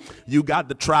bring in. You got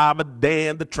the tribe of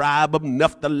Dan, the tribe of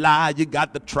Naphtali, you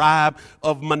got the tribe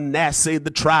of Manasseh,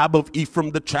 the tribe of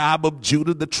Ephraim, the tribe of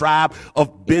Judah, the tribe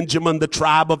of Benjamin, the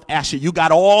tribe of Asher. You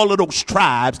got all of those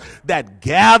tribes that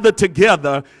gather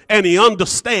together, and he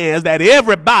understands that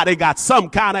everybody got some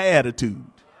kind of attitude.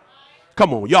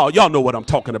 Come on, y'all know what I'm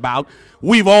talking about.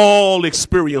 We've all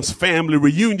experienced family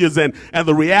reunions, and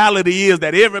the reality is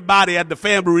that everybody at the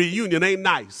family reunion ain't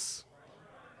nice.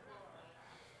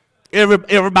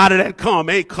 Everybody that come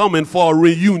ain't coming for a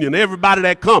reunion. Everybody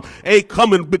that come ain't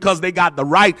coming because they got the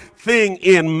right thing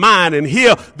in mind. And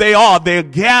here they're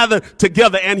gathered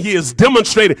together, and he is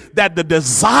demonstrating that the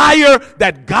desire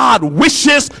that God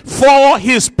wishes for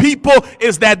his people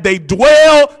is that they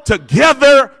dwell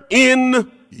together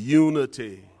in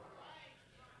unity.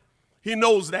 He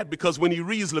knows that because when he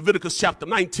reads Leviticus chapter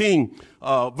 19,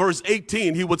 verse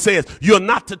 18, he would say, you're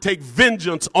not to take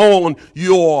vengeance on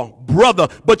your brother,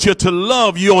 but you're to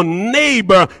love your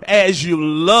neighbor as you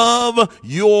love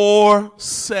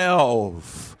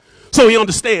yourself. So he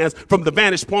understands from the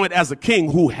vantage point as a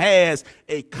king who has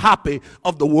a copy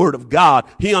of the word of God,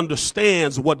 he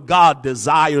understands what God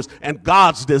desires, and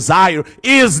God's desire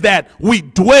is that we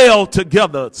dwell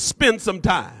together, spend some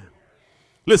time.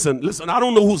 Listen, I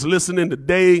don't know who's listening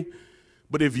today,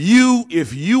 but if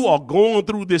you are going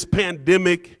through this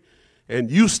pandemic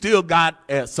and you still got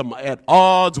at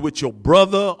odds with your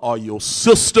brother or your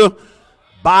sister,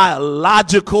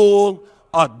 biological,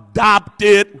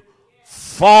 adopted,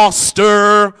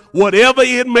 foster, whatever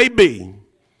it may be,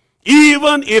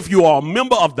 even if you are a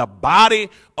member of the body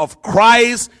of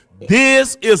Christ,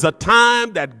 this is a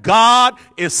time that God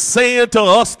is saying to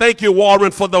us, thank you,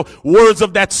 Warren, for the words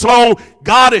of that song.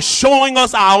 God is showing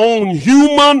us our own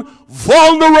human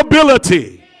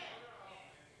vulnerability.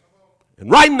 And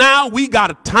right now, we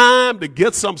got a time to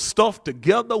get some stuff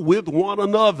together with one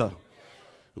another.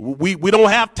 We don't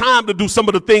have time to do some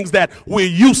of the things that we're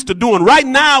used to doing. Right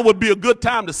now would be a good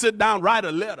time to sit down, write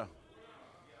a letter.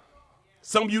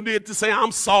 Some of you need to say,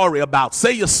 I'm sorry about.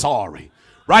 Say you're sorry.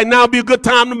 Right now be a good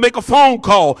time to make a phone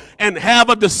call and have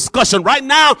a discussion. Right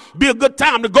now be a good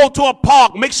time to go to a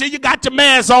park. Make sure you got your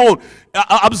mask on.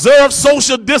 Observe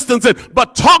social distancing.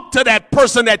 But talk to that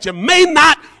person that you may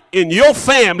not in your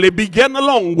family be getting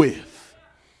along with.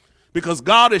 Because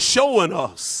God is showing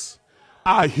us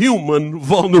our human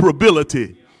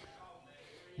vulnerability.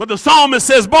 But the psalmist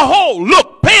says, behold,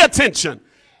 look, pay attention.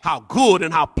 How good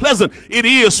and how pleasant it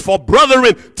is for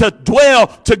brethren to dwell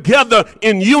together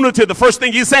in unity. The first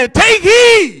thing he's saying, take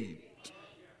heed.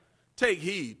 Take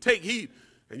heed, take heed.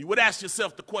 And you would ask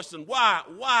yourself the question, why,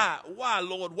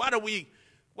 Lord? What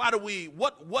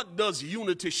does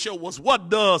unity show us?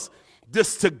 What does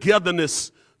this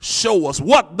togetherness show us?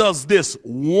 What does this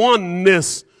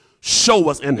oneness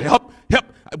show us? And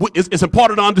it's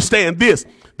important to understand this,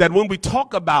 that when we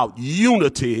talk about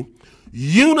unity,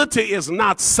 Unity is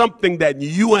not something that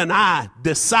you and I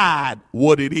decide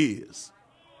what it is.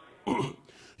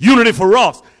 Unity for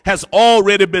us has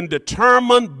already been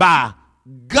determined by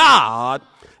God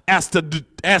as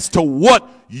to what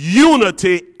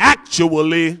unity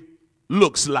actually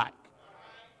looks like.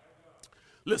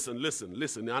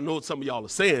 Listen. I know some of y'all are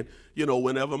saying, you know,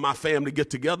 whenever my family get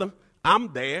together,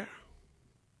 I'm there.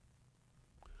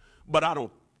 But I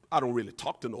don't really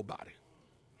talk to nobody.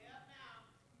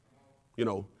 You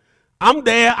know, I'm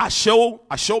there, I show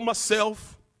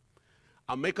myself,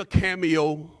 I make a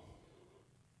cameo,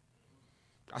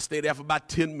 I stay there for about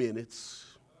 10 minutes,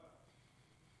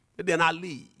 and then I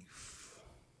leave.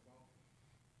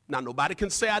 Now, nobody can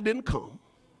say I didn't come.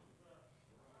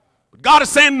 But God is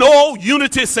saying, no,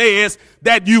 unity says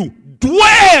that you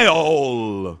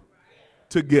dwell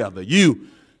together. You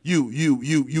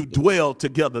dwell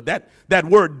together. That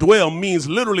word dwell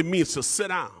literally means to sit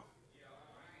down.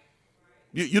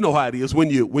 You know how it is when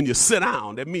you sit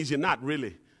down. That means you're not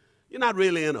really in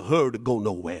a hurry to go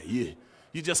nowhere. You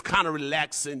just kind of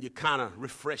relaxing. You're kind of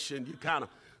refreshing. You're kind of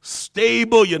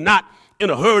stable. You're not in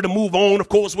a hurry to move on. Of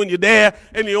course, when you're there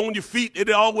and you're on your feet, it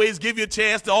always give you a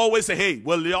chance to always say, "Hey,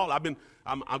 well, y'all, I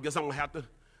guess I'm gonna have to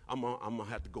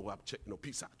go out. Check,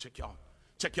 peace out. Check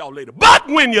y'all later." But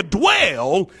when you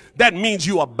dwell, that means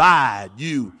you abide.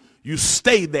 You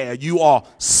stay there. You are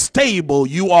stable.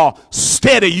 You are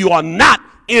steady. You are not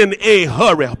in a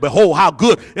hurry. Behold, how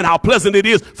good and how pleasant it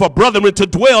is for brethren to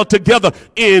dwell together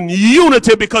in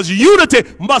unity, because unity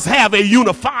must have a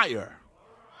unifier.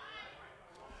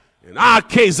 In our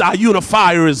case, our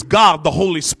unifier is God, the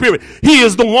Holy Spirit. He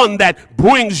is the one that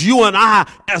brings you and I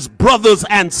as brothers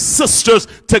and sisters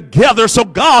together. So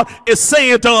God is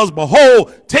saying to us,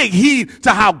 behold, take heed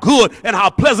to how good and how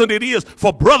pleasant it is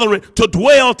for brethren to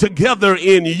dwell together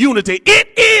in unity.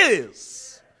 It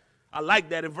is. I like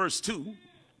that in verse 2.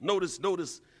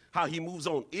 Notice how he moves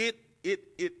on.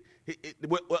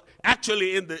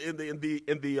 Actually, in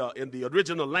the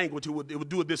original language, it would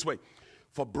do it this way.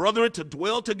 For brethren to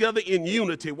dwell together in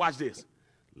unity, watch this,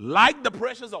 like the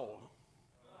precious oil.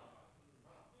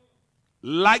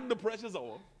 Like the precious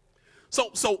oil.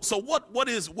 So what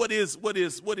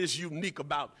is unique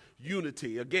about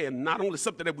unity? Again, not only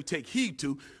something that we take heed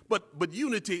to, but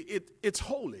unity, it's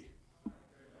holy.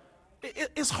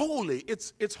 It's holy.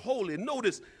 It's holy.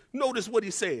 Notice what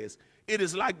he says. It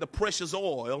is like the precious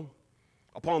oil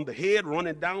upon the head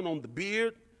running down on the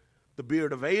beard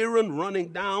of Aaron running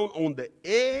down on the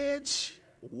edge.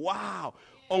 Wow.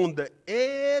 On the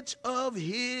edge of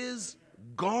his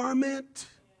garment.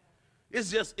 It's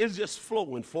just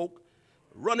flowing, folk.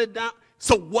 Running down.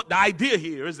 So what the idea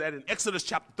here is that in Exodus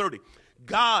chapter 30,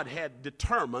 God had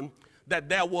determined that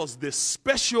there was this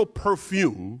special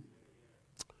perfume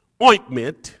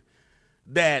ointment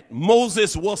that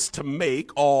Moses was to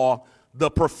make, or the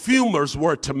perfumers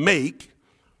were to make,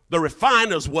 the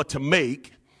refiners were to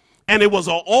make, and it was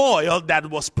an oil that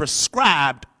was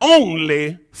prescribed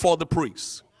only for the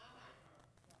priests.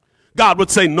 God would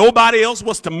say nobody else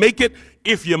was to make it.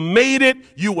 If you made it,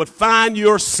 you would find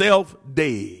yourself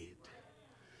dead.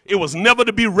 It was never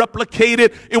to be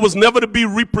replicated. It was never to be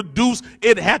reproduced.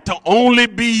 It had to only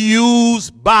be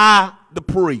used by the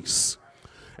priests.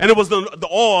 And it was the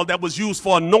oil that was used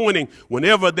for anointing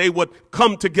whenever they would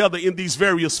come together in these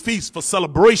various feasts for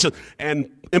celebration.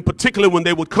 And in particular, when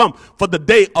they would come for the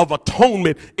Day of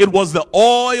Atonement, it was the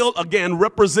oil, again,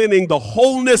 representing the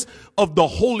wholeness of the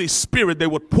Holy Spirit. They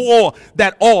would pour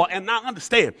that oil. And now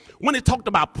understand, when they talked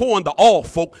about pouring the oil,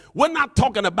 folk, we're not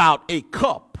talking about a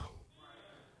cup,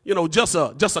 just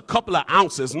a couple of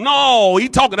ounces. No,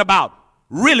 he's talking about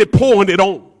really pouring it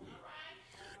on.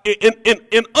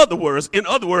 In other words,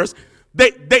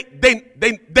 they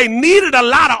needed a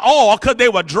lot of oil because they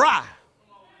were dry.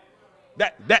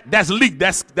 That's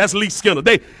Lee Skinner.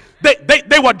 They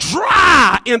were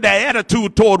dry in their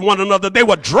attitude toward one another. They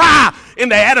were dry in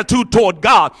their attitude toward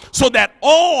God. So that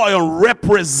oil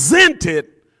represented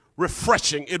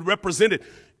refreshing. It represented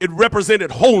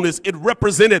wholeness. It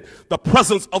represented the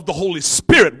presence of the Holy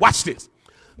Spirit. Watch this.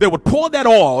 They would pour that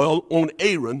oil on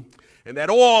Aaron, and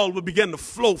that oil would begin to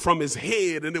flow from his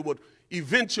head, and it would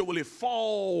eventually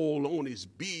fall on his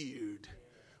beard.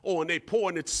 Oh, and they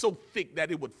poured it so thick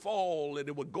that it would fall, and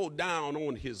it would go down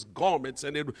on his garments,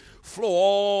 and it would flow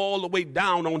all the way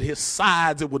down on his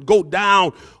sides. It would go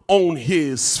down on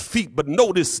his feet. But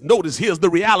notice, here's the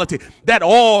reality. That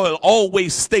oil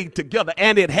always stayed together,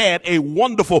 and it had a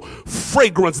wonderful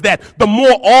fragrance that the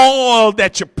more oil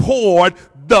that you poured,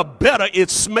 the better it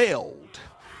smelled.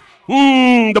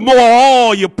 The more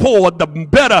oil you poured, the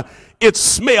better its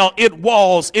smell, it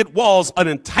was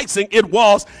enticing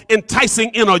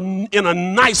in a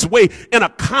nice way, in a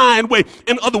kind way.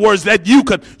 In other words, that you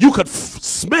could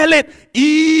smell it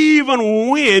even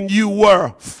when you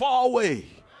were far away.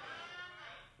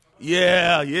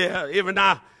 Yeah. Every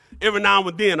now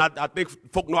and then, I think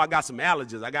folk know I got some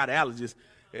allergies. I got allergies.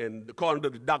 And according to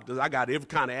the doctors, I got every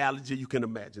kind of allergy you can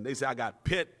imagine. They say I got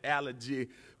pet allergy,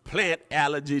 plant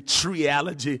allergy, tree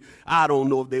allergy. I don't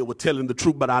know if they were telling the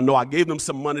truth, but I know I gave them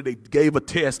some money. They gave a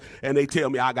test, and they tell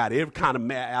me I got every kind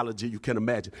of allergy you can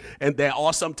imagine. And there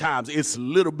are sometimes it's a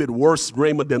little bit worse,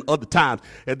 Raymond, than other times.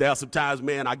 And there are sometimes,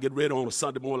 man, I get ready on a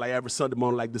Sunday morning, like every Sunday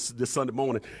morning, like this Sunday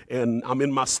morning, and I'm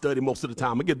in my study most of the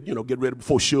time. I get ready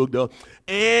before Suge does.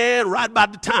 And right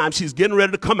about the time she's getting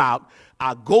ready to come out,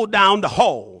 I go down the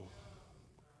hall,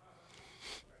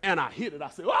 and I hit it. I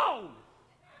say,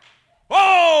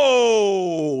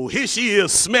 oh, here she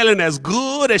is smelling as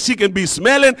good as she can be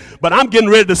smelling, but I'm getting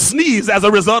ready to sneeze as a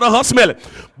result of her smelling.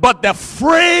 But the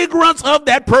fragrance of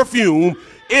that perfume,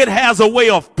 it has a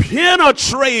way of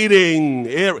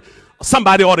penetrating.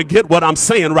 Somebody ought to get what I'm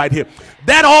saying right here.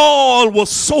 That oil was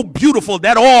so beautiful.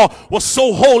 That oil was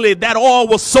so holy. That oil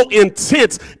was so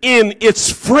intense in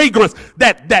its fragrance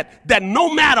that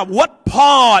no matter what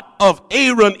part of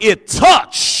Aaron it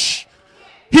touched,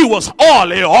 he was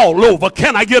oily all over.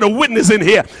 Can I get a witness in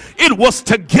here? It was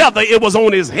together. It was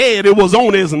on his head. It was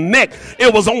on his neck.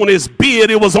 It was on his beard.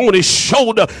 It was on his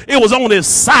shoulder. It was on his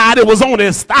side. It was on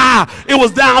his thigh. It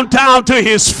was down to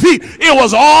his feet. It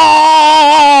was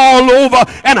all over.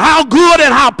 And how good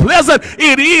and how pleasant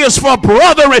it is for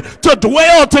brethren to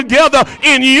dwell together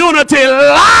in unity,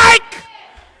 like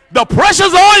the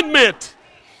precious ointment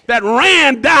that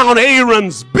ran down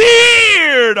Aaron's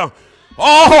beard,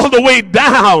 all the way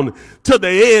down to the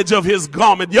edge of his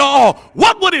garment. Y'all,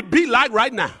 what would it be like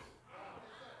right now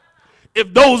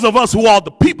if those of us who are the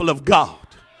people of God,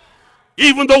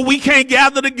 even though we can't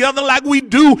gather together like we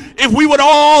do, if we would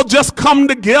all just come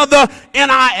together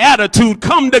in our attitude,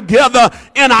 come together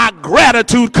in our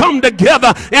gratitude, come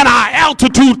together in our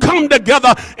altitude, come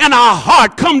together in our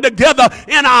heart, come together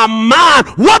in our mind,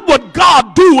 what would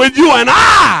God do with you and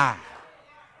I?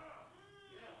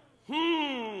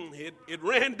 It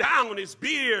ran down his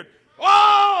beard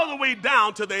all the way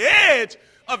down to the edge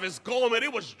of his garment.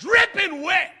 It was dripping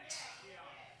wet.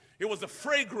 It was a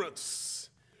fragrance.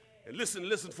 And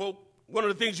listen, folk, one of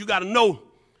the things you got to know,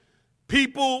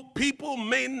 people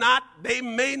may not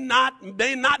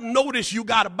notice you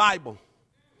got a Bible,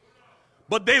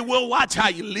 but they will watch how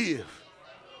you live.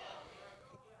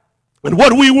 And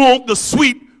what we want, the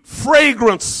sweet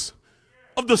fragrance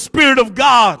of the Spirit of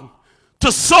God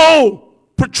to so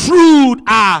protrude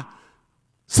our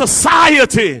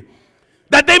society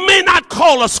that they may not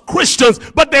call us Christians,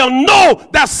 but they'll know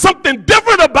there's something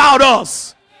different about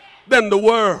us than the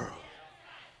world.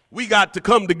 We got to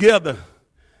come together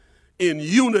in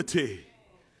unity.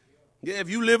 Yeah, if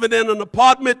you living in an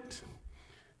apartment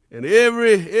and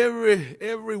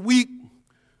every week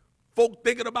folk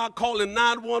thinking about calling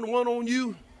 911 on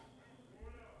you,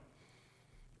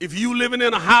 if you living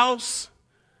in a house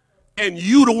and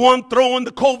you the one throwing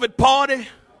the COVID party,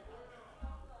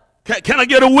 can I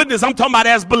get a witness? I'm talking about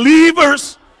as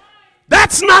believers.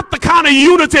 That's not the kind of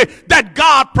unity that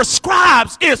God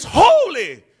prescribes. It's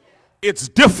holy. It's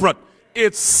different.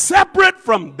 It's separate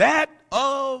from that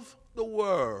of the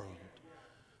world.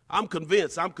 I'm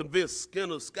convinced.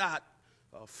 Skinner, Scott,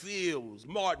 Fields,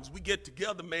 Martins, we get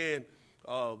together, man.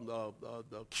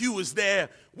 Q is there.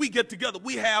 We get together.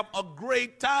 We have a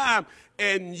great time.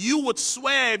 And you would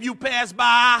swear if you pass by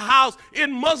our house, it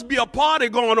must be a party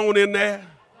going on in there.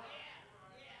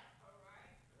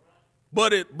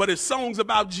 But it's songs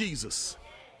about Jesus.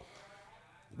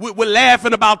 We're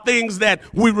laughing about things that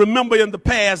we remember in the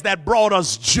past that brought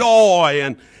us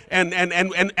joy,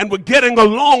 and we're getting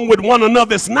along with one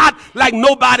another. It's not like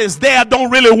nobody's there,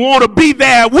 don't really want to be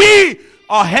there. We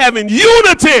are having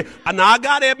unity. And now I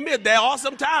got to admit, there are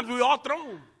some times we are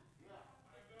thrown.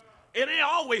 It ain't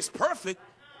always perfect.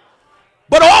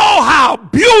 But oh, how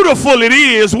beautiful it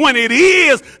is when it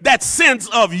is that sense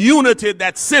of unity,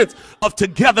 that sense of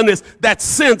togetherness, that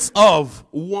sense of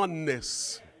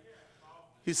oneness.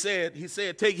 He said,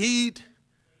 take heed.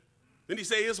 Then he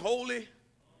said, it's holy.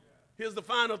 Here's the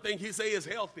final thing. He said, it's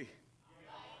healthy.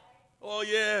 Oh,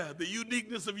 yeah. The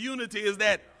uniqueness of unity is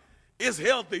that it's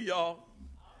healthy, y'all.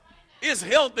 It's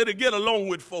healthy to get along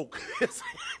with folk.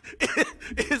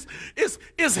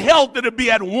 It's healthy to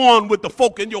be at one with the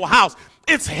folk in your house.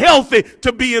 It's healthy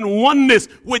to be in oneness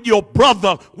with your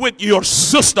brother, with your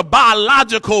sister,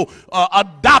 biological,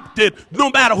 adopted, no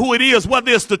matter who it is,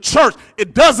 whether it's the church,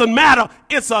 it doesn't matter.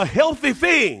 It's a healthy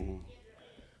thing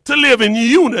to live in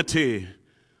unity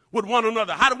with one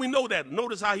another. How do we know that?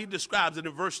 Notice how he describes it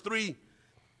in verse 3.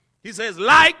 He says,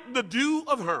 like the dew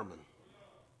of Hermon,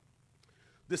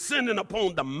 descending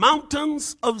upon the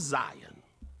mountains of Zion.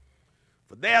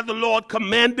 For there the Lord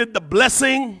commanded the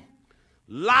blessing,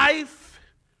 life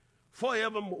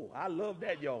forevermore. I love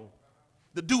that, y'all.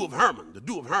 The dew of Hermon, the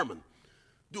dew of Hermon,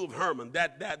 dew of Hermon.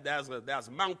 There's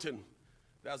a mountain.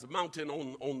 There's a mountain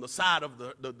on the side of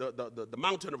the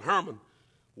mountain of Hermon,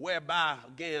 whereby,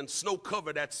 again, snow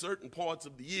covered at certain parts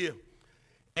of the year.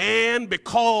 And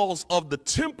because of the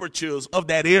temperatures of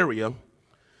that area,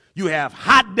 you have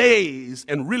hot days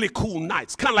and really cool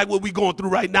nights, kind of like what we're going through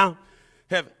right now.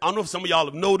 I don't know if some of y'all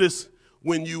have noticed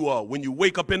when you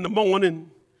wake up in the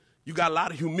morning, you got a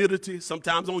lot of humidity.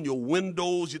 Sometimes on your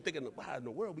windows, you're thinking, why in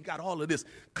the world we got all of this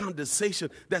condensation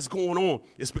that's going on?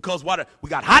 It's because we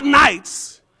got hot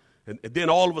nights, and then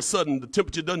all of a sudden the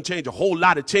temperature doesn't change a whole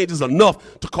lot. It changes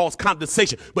enough to cause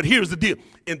condensation. But here's the deal.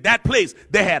 In that place,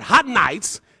 they had hot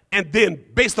nights, and then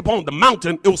based upon the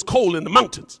mountain, it was cold in the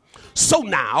mountains. So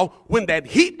now, when that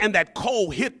heat and that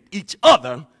cold hit each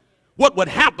other, what would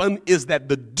happen is that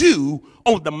the dew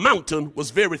on the mountain was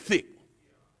very thick.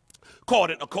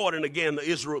 According again to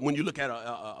Israel, when you look at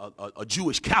a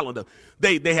Jewish calendar,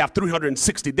 they have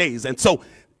 360 days. And so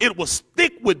it was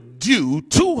thick with dew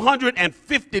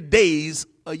 250 days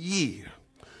a year.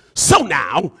 So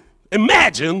now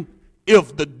imagine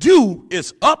if the dew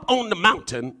is up on the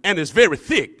mountain and is very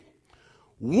thick,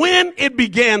 when it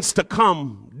begins to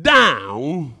come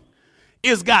down,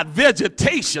 it's got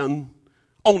vegetation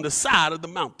on the side of the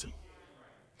mountain.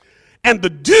 And the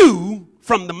dew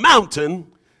from the mountain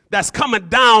that's coming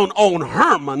down on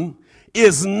Hermon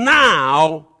is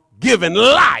now giving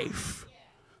life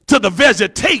to the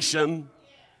vegetation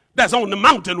that's on the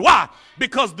mountain. Why?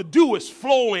 Because the dew is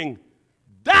flowing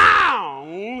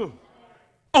down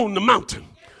on the mountain.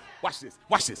 Watch this,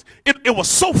 watch this. It was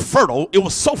so fertile,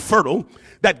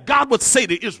 that God would say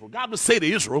to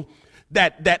Israel,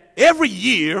 that every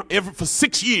year, for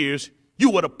 6 years,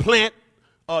 you were to plant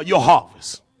your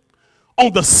harvest.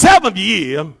 On the 7th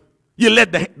year, you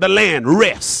let the land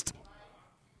rest.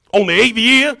 On the 8th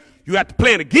year, you have to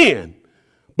plant again.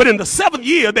 But in the 7th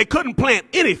year, they couldn't plant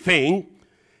anything.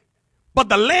 But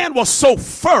the land was so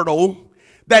fertile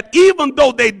that even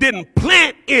though they didn't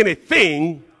plant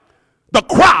anything, the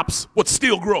crops would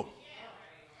still grow.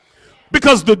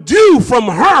 Because the dew from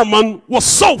Hermon was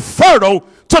so fertile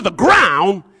to the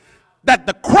ground that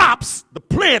the crops, the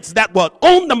plants that were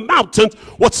on the mountains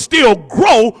would still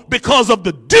grow because of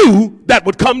the dew that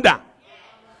would come down.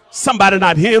 Somebody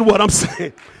not hearing what I'm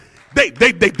saying? They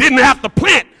didn't have to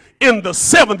plant in the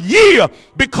 7th year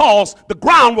because the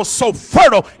ground was so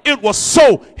fertile, it was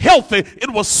so healthy, it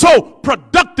was so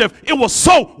productive, it was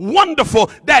so wonderful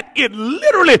that it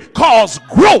literally caused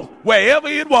growth wherever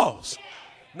it was.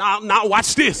 Now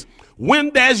watch this.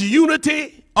 When there's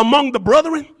unity among the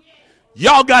brethren,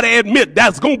 y'all got to admit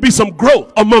there's going to be some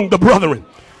growth among the brethren.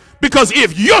 Because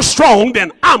if you're strong,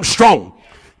 then I'm strong.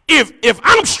 If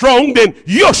I'm strong, then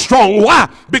you're strong. Why?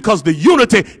 Because the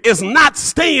unity is not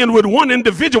staying with one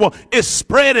individual. It's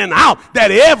spreading out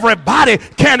that everybody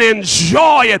can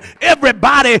enjoy it.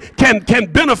 Everybody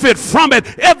can benefit from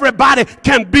it. Everybody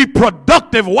can be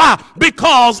productive. Why?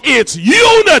 Because it's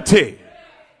unity.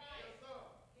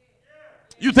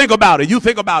 You think about it. You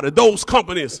think about it. Those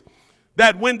companies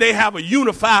that when they have a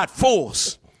unified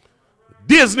force,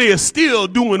 Disney is still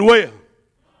doing well.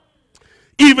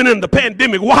 Even in the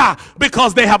pandemic. Why?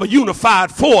 Because they have a unified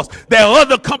force. There are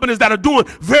other companies that are doing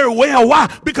very well.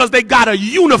 Why? Because they got a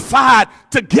unified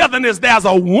togetherness. There's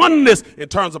a oneness in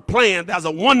terms of plan. There's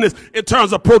a oneness in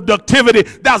terms of productivity.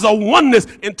 There's a oneness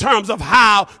in terms of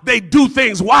how they do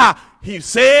things. Why? He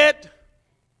said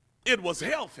it was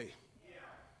healthy.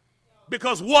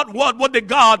 Because what did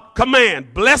God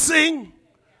command? Blessing,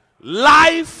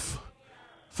 life,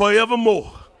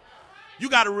 forevermore. You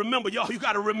got to remember, y'all, you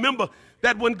got to remember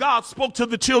that when God spoke to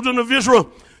the children of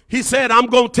Israel, he said, I'm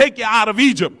going to take you out of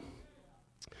Egypt.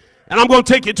 And I'm going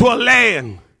to take you to a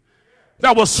land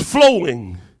that was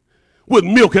flowing with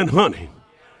milk and honey.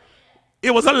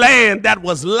 It was a land that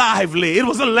was lively. It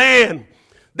was a land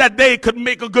that they could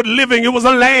make a good living. It was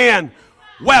a land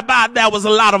whereby there was a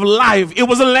lot of life. It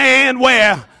was a land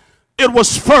where it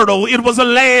was fertile. It was a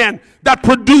land that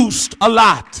produced a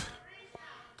lot.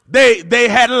 They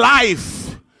had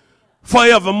life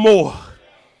forevermore.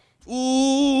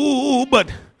 Ooh, but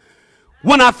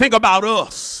when I think about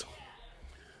us,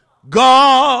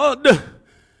 God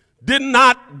did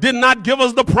not give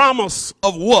us the promise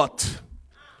of what,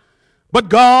 but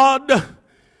God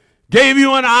gave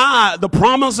you and I the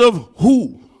promise of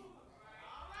who.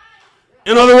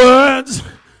 In other words,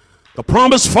 the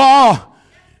promise for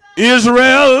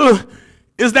Israel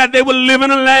is that they will live in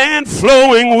a land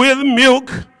flowing with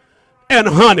milk and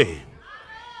honey,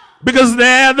 because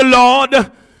there the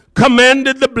Lord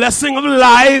commanded the blessing of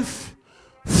life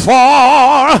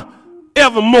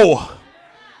forevermore.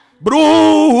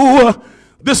 But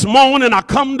this morning I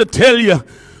come to tell you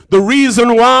the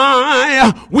reason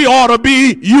why we ought to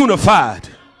be unified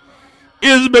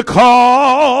is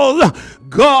because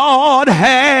God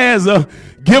has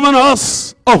given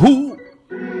us a who.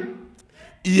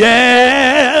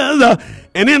 Yes,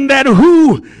 and in that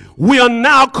who we are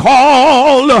now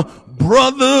called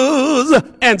brothers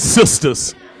and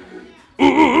sisters.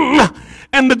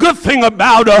 And the good thing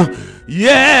about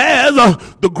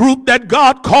the group that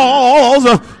God calls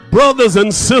brothers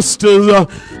and sisters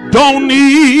don't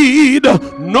need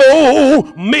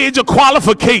no major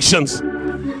qualifications.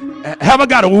 Have I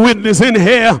got a witness in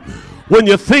here? When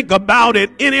you think about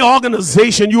it, any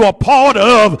organization you are part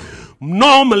of,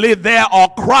 normally there are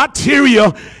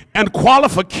criteria and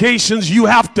qualifications you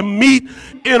have to meet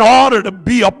in order to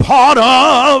be a part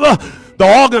of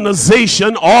the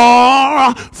organization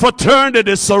or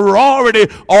fraternity, sorority,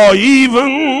 or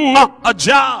even a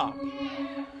job.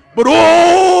 But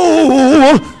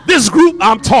this group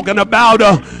I'm talking about,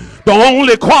 the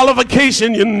only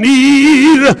qualification you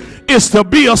need is to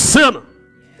be a sinner.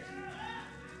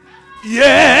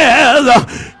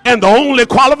 Yes, and the only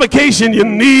qualification you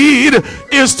need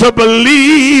is to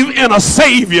believe in a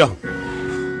Savior.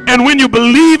 And when you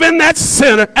believe in that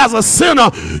sinner, as a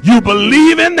sinner, you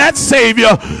believe in that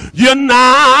Savior, you're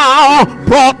now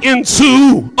brought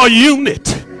into a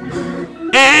unit.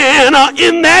 And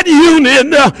in that unit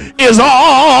is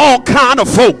all kind of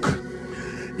folk.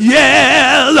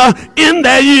 Yes, in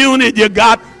that unit you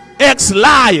got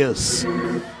ex-liars.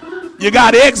 You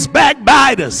got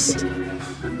ex-backbiters.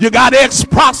 You got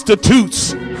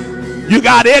ex-prostitutes. You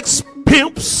got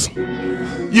ex-pimps.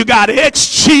 You got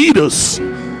ex-cheaters.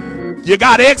 You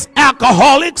got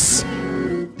ex-alcoholics.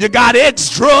 You got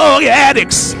ex-drug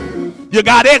addicts. You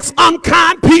got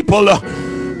ex-unkind people.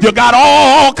 You got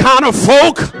all kind of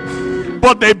folk,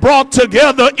 but they brought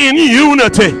together in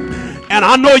unity. And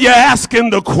I know you're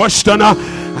asking the question,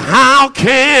 how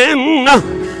can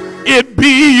it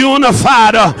be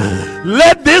unified?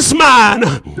 Let this mind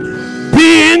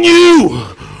be in you,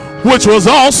 which was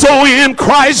also in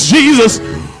Christ Jesus,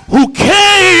 who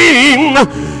came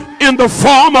in the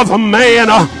form of a man,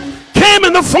 came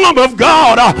in the form of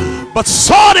God, but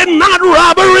sought it not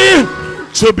robbery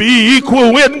to be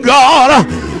equal with God,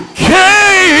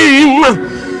 came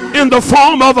in the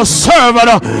form of a servant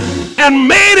and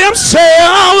made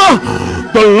himself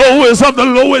the lowest of the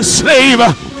lowest slave.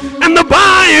 And the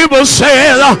Bible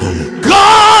says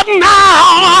God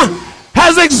now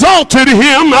has exalted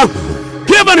him,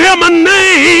 given him a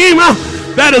name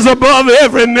that is above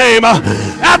every name.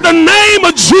 At the name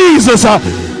of Jesus,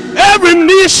 every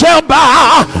knee shall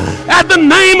bow. At the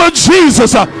name of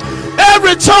Jesus,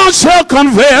 every tongue shall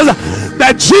confess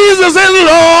that Jesus is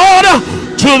Lord,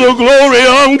 to the glory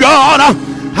of God.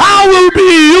 How we'll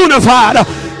be unified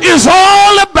is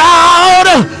all about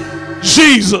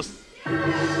Jesus.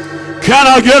 Can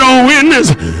I get a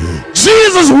witness?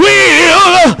 Jesus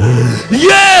will.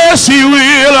 Yes, he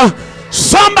will.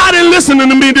 Somebody listening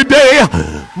to me today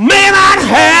may not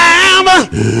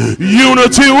have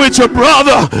unity with your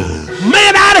brother,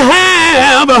 may not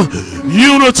have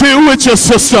unity with your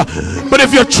sister, but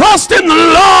if you trust in the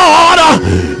Lord,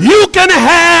 you can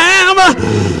have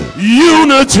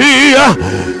unity.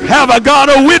 Have I got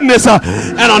a witness?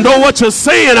 And I know what you're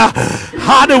saying.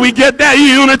 How do we get that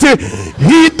unity?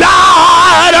 He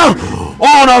died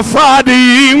on a Friday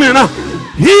evening.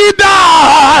 He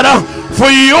died for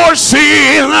your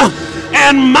sin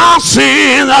and my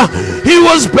sin. He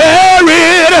was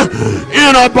buried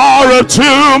in a borrowed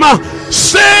tomb.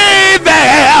 Stay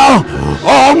there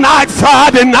all night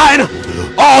Friday night,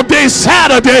 all day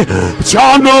Saturday. But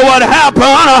y'all know what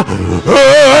happened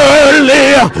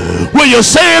early. Will you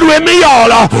say it with me,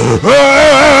 y'all?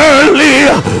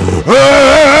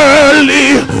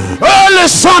 Early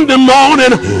Sunday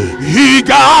morning, he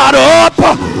got up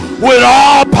with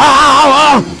all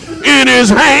power in his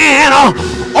hand.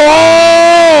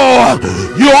 Oh,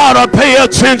 you ought to pay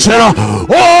attention.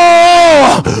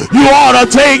 Oh, you ought to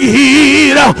take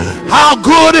heed how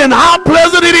good and how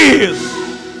pleasant it is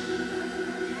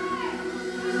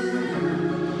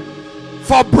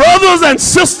for brothers and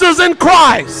sisters in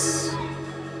Christ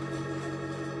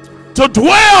to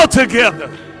dwell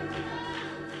together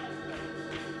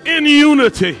in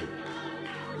unity.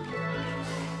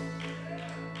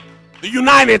 The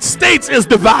United States is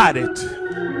divided,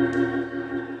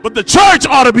 but the church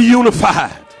ought to be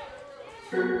unified.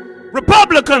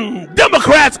 Republican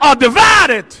Democrats are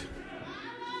divided,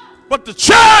 but the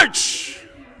church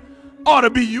ought to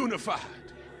be unified.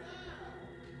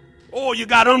 Oh, you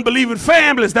got unbelieving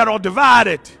families that are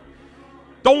divided,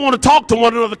 don't want to talk to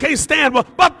one another, can't stand,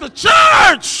 but the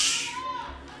church,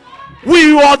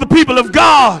 we are the people of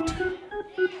God.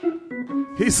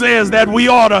 He says that we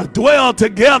ought to dwell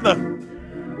together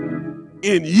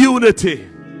in unity.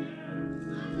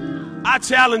 I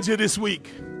challenge you this week.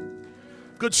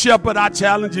 Good Shepherd, I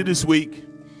challenge you this week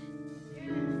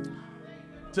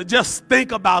to just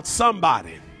think about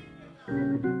somebody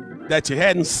that you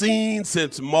hadn't seen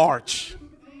since March.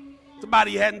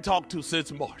 Somebody you hadn't talked to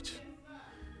since March.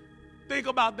 Think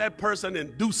about that person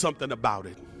and do something about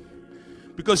it.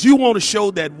 Because you want to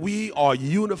show that we are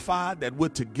unified, that we're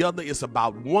together. It's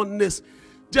about oneness.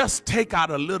 Just take out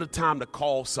a little time to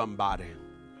call somebody.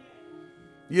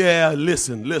 Yeah,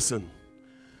 listen.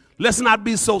 Let's not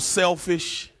be so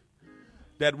selfish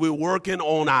that we're working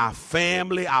on our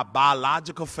family, our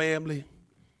biological family.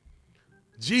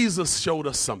 Jesus showed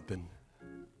us something.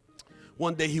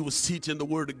 One day he was teaching the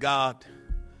word of God,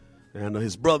 and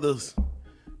his brothers,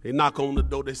 they knock on the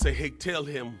door. They say, hey, tell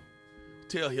him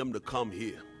to come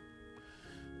here.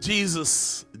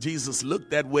 Jesus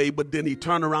looked that way, but then he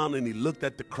turned around and he looked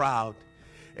at the crowd,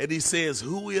 and he says,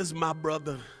 who is my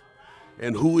brother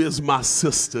and who is my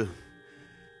sister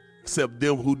except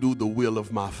them who do the will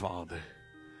of my Father?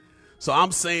 So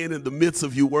I'm saying, in the midst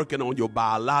of you working on your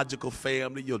biological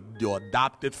family, your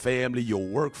adopted family, your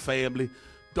work family,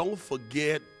 don't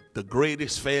forget the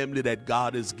greatest family that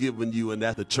God has given you, and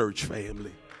that's the church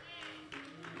family.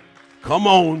 Come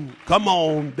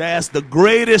on. That's the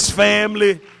greatest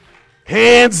family,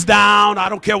 hands down. I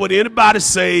don't care what anybody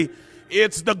say.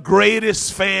 It's the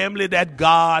greatest family that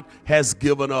God has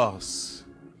given us.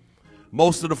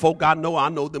 Most of the folk I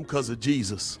know them because of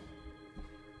Jesus.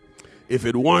 If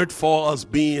it weren't for us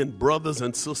being brothers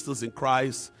and sisters in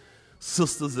Christ,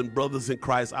 sisters and brothers in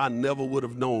Christ, I never would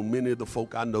have known many of the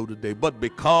folk I know today. But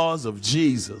because of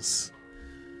Jesus,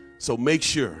 so make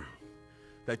sure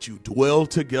that you dwell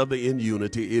together in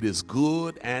unity. It is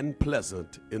good and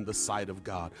pleasant in the sight of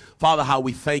God. Father, how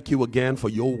we thank you again for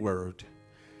your word.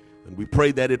 And we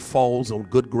pray that it falls on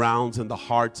good grounds in the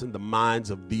hearts and the minds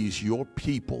of these your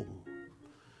people.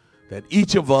 That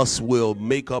each of us will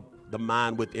make up the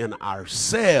mind within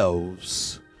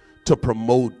ourselves to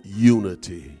promote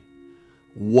unity,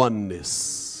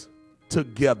 oneness,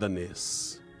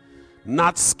 togetherness,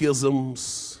 not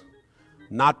schisms,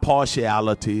 not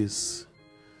partialities,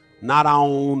 not our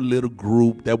own little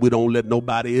group that we don't let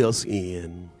nobody else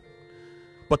in,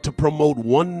 but to promote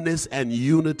oneness and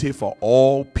unity for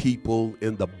all people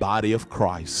in the body of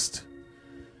Christ.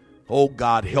 Oh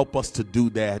God, help us to do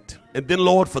that. And then,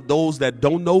 Lord, for those that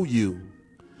don't know you,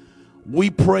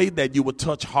 we pray that you would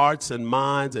touch hearts and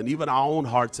minds, and even our own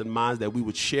hearts and minds, that we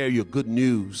would share your good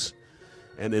news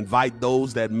and invite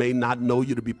those that may not know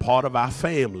you to be part of our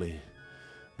family,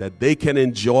 that they can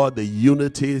enjoy the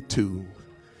unity too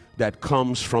that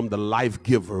comes from the life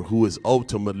giver, who is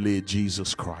ultimately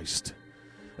Jesus Christ.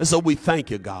 And so we thank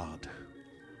you, God.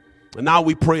 And now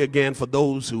we pray again for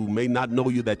those who may not know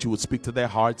you, that you would speak to their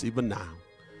hearts even now,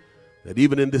 that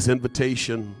even in this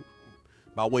invitation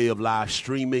by way of live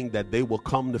streaming, that they will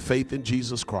come to faith in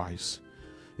Jesus Christ.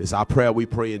 It's our prayer. We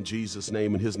pray in Jesus'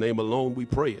 name, and his name alone we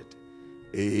pray it.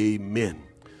 Amen.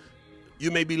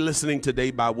 You may be listening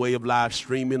today by way of live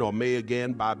streaming, or may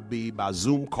again be by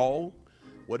Zoom call.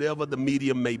 Whatever the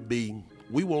medium may be,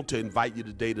 we want to invite you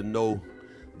today to know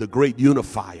the great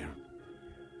unifier,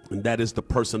 and that is the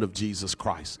person of Jesus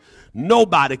Christ.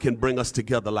 Nobody can bring us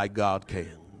together like God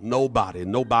can.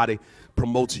 Nobody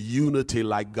promotes unity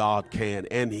like God can.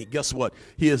 And guess what?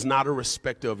 He is not a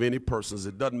respecter of any persons.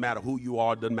 It doesn't matter who you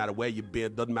are, doesn't matter where you've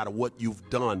been, doesn't matter what you've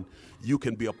done. You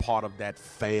can be a part of that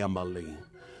family.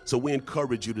 So we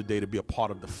encourage you today to be a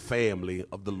part of the family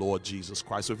of the Lord Jesus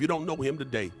Christ. So if you don't know him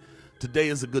today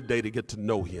is a good day to get to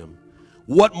know him.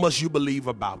 What must you believe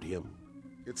about him?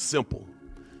 It's simple.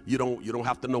 You don't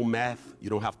have to know math. You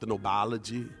don't have to know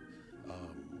biology.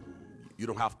 You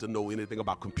don't have to know anything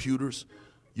about computers.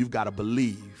 You've got to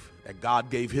believe that God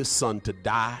gave his son to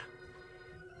die.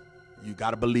 You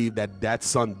got to believe that that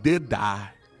son did die.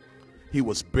 He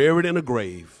was buried in a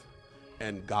grave,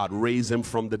 and God raised him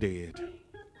from the dead.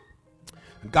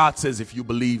 God says if you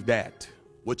believe that,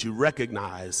 what you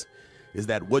recognize is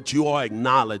that what you are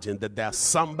acknowledging, that there's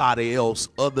somebody else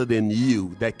other than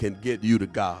you that can get you to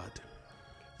God.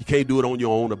 You can't do it on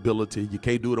your own ability. You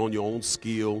can't do it on your own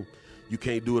skill. You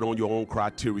can't do it on your own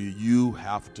criteria. You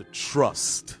have to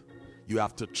trust. You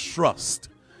have to trust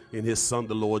in his son,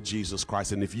 the Lord Jesus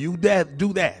Christ. And if you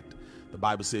do that, the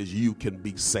Bible says you can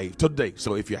be saved today.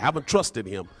 So if you haven't trusted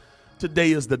him,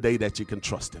 today is the day that you can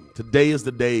trust him. Today is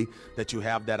the day that you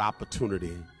have that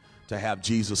opportunity to have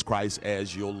Jesus Christ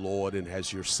as your Lord and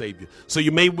as your Savior. So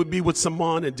you may be with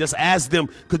someone and just ask them,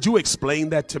 could you explain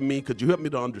that to me? Could you help me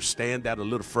to understand that a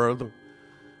little further?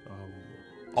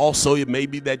 Also, it may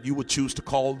be that you would choose to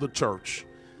call the church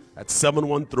at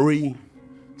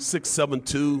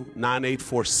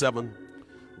 713-672-9847.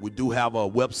 We do have a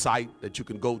website that you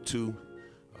can go to,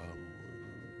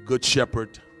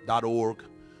 goodshepherd.org.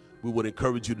 We would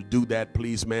encourage you to do that,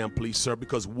 please, ma'am, please, sir,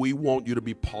 because we want you to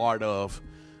be part of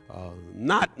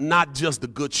not just the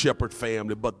Good Shepherd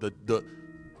family, but the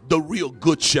real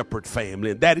Good Shepherd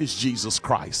family, and that is Jesus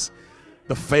Christ,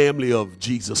 the family of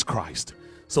Jesus Christ.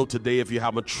 So today, if you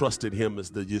haven't trusted him,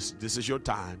 this is your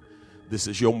time, this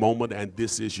is your moment, and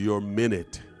this is your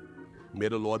minute. May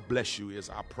the Lord bless you is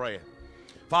our prayer.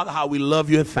 Father, how we love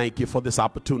you and thank you for this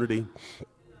opportunity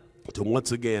to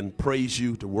once again praise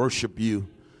you, to worship you,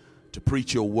 to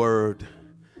preach your word.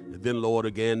 And then, Lord,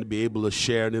 again, to be able to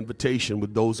share an invitation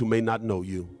with those who may not know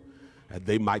you, that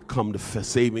they might come to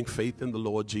saving faith in the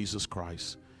Lord Jesus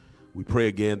Christ. We pray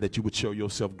again that you would show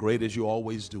yourself great as you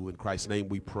always do. In Christ's name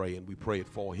we pray, and we pray it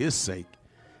for his sake.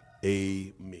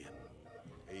 Amen.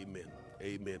 Amen.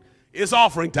 Amen. It's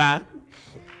offering time.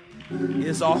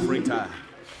 It's offering time.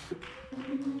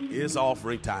 It's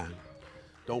offering time.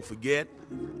 Don't forget,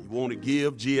 you want to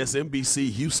give,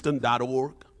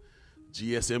 gsmbchouston.org.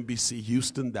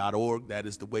 gsmbchouston.org. That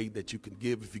is the way that you can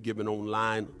give if you're giving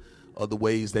online. Other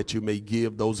ways that you may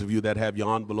give, those of you that have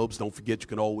your envelopes, don't forget you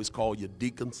can always call your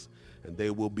deacons, and they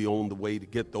will be on the way to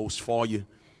get those for you.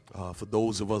 For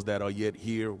those of us that are yet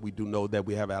here, we do know that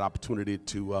we have that opportunity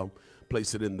to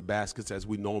place it in the baskets as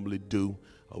we normally do.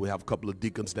 We have a couple of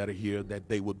deacons that are here that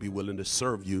they would be willing to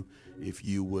serve you if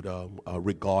you would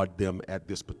regard them at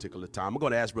this particular time. I'm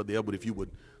going to ask Brother Edward if you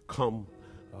would come.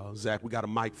 Zach, we got a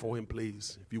mic for him,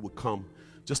 please. If you would come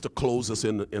just to close us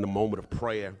in a moment of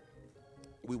prayer.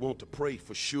 We want to pray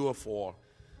for sure for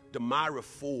Demira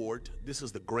Ford. This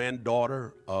is the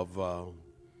granddaughter of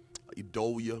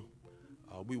Idolia.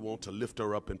 We want to lift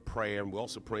her up in prayer. And we're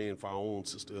also praying for our own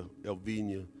sister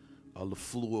Elvina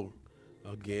LaFleur,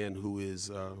 again, who is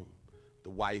the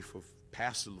wife of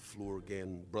Pastor LaFleur,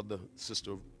 again, Brother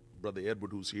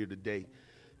Edward, who's here today.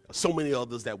 So many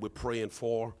others that we're praying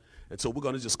for. And so we're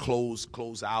going to just close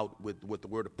out with the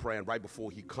word of prayer. And right before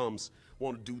he comes, we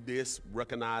want to do this,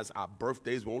 recognize our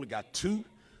birthdays. We only got 2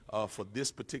 for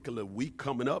this particular week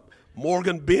coming up.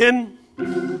 Morgan Ben,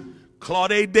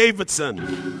 Claude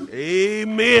Davidson.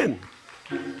 Amen.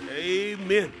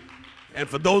 Amen. And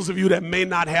for those of you that may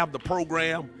not have the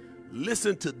program,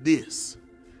 listen to this.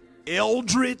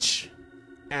 Eldridge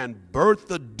and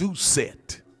Bertha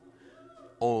Doucette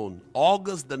on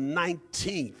August the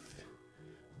 19th.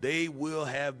 They will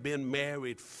have been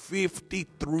married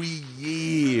 53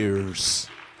 years.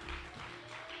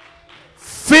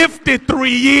 53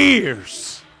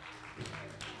 years.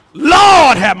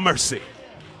 Lord have mercy.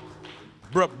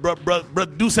 Brother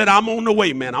Duke said, I'm on the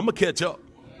way, man. I'm going to catch up.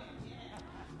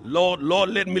 Lord,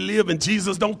 let me live and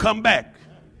Jesus don't come back.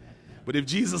 But if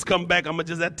Jesus come back, I'm going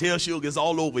to just have to tell Sugar it's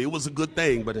all over. It was a good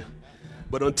thing. But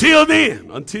until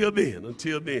then,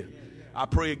 I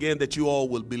pray again that you all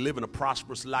will be living a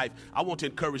prosperous life. I want to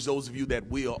encourage those of you that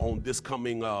will on this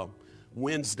coming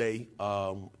Wednesday.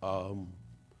 Sean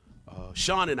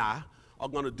and I are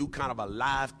going to do kind of a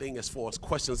live thing as far as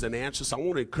questions and answers. So I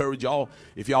want to encourage y'all,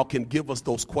 if y'all can give us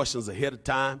those questions ahead of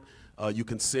time, you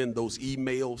can send those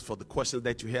emails for the questions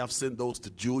that you have. Send those to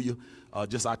Julia,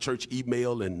 just our church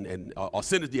email, or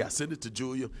send it to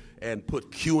Julia and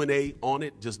put Q&A on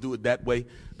it. Just do it that way.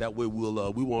 That way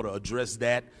we want to address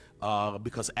that.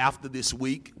 Because after this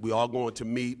week, we are going to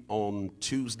meet on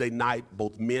Tuesday night,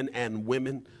 both men and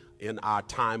women, in our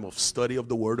time of study of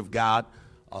the Word of God.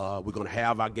 We're going to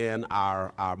have, again,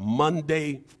 our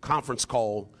Monday conference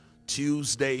call.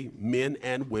 Tuesday, men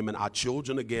and women. Our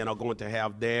children, again, are going to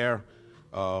have their,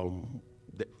 am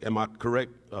I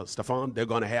correct, Stefan? They're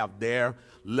going to have their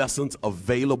lessons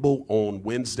available on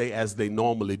Wednesday as they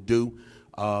normally do.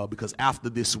 Because after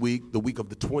this week, the week of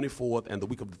the 24th and the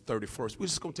week of the 31st, we're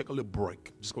just going to take a little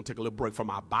break. Just going to take a little break from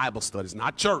our Bible studies.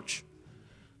 Not church.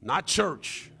 Not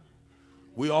church.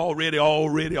 We already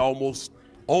almost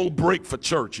on break for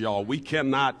church, y'all. We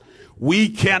cannot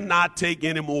take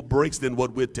any more breaks than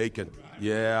what we're taking.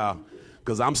 Yeah,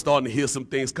 because I'm starting to hear some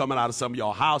things coming out of some of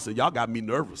y'all house, and y'all got me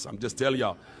nervous. I'm just telling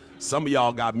y'all, some of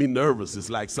y'all got me nervous. It's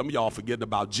like some of y'all forgetting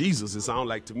about Jesus. It sounds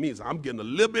like to me. So I'm getting a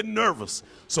little bit nervous.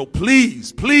 So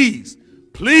please, please,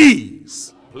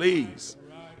 please, please,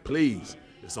 please,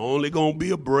 it's only going to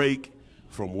be a break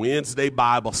from Wednesday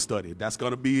Bible study. That's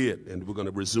going to be it. And we're going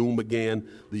to resume again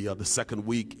the second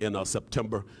week in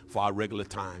September for our regular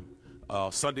time.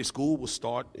 Sunday school will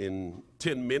start in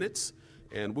 10 minutes,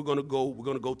 and we're going to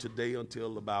go today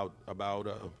until about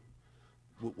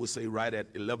we'll say right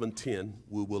at 11:10.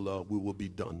 We will be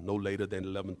done. No later than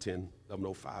 11:10,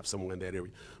 11:05, somewhere in that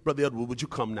area. Brother Edward, would you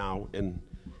come now and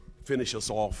finish us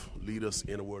off? Lead us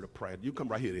in a word of prayer. You come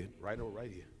right here, right here,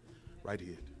 right here, right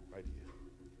here.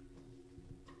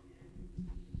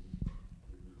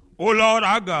 O Lord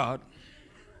our God,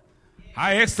 how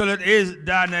excellent is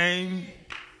thy name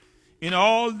in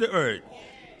all the earth.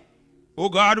 O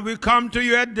God, we come to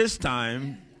you at this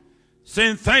time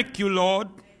saying thank you, Lord,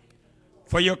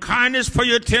 for your kindness, for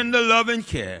your tender love and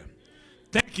care.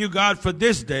 Thank you, God, for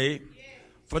this day.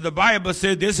 For the Bible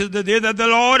says this is the day that the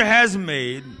Lord has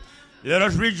made. Let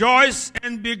us rejoice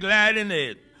and be glad in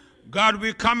it. God,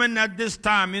 we're coming at this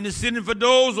time interceding for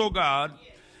those, oh God,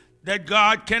 that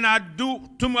God cannot do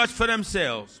too much for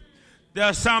themselves. There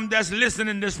are some that's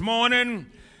listening this morning,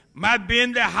 might be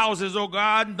in their houses, oh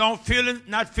God, not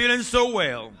feeling so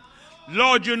well.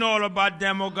 Lord, you know all about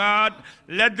them, oh God.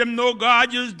 Let them know,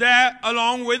 God, you're there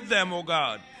along with them, oh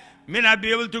God. May not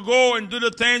be able to go and do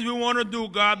the things we want to do,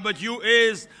 God, but you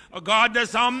is a God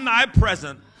that's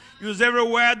omnipresent. You're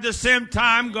everywhere at the same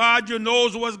time, God. You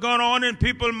knows what's going on in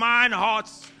people's mind,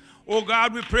 hearts. Oh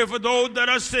God, we pray for those that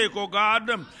are sick, oh God.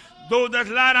 Those that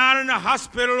lie down in the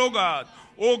hospital, oh God.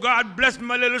 Oh God, bless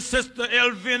my little sister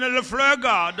Elvina LaFleur,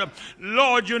 God.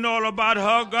 Lord, you know all about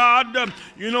her, God.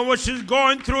 You know what she's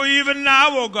going through even now,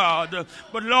 oh God.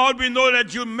 But Lord, we know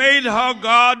that you made her,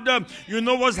 God. You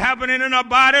know what's happening in her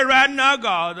body right now,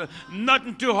 God.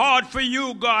 Nothing too hard for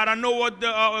you, God. I know what's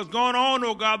going on,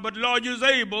 oh God. But Lord, you're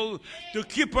able to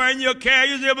keep her in your care.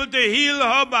 You're able to heal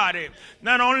her body.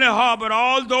 Not only her, but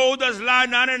all those that's lying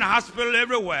down in the hospital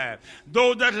everywhere.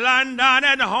 Those that lying down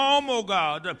at home, oh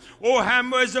God. Oh, have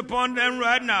mercy upon them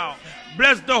right now.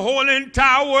 Bless the whole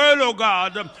entire world, oh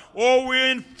God. Oh,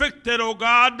 we're infected, oh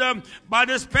God, by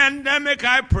this pandemic,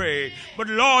 I pray. But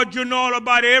Lord, you know all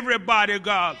about everybody,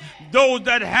 God. Those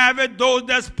that have it, those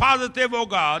that's positive, oh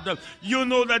God. You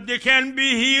know that they can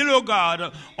be healed, oh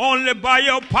God. Only by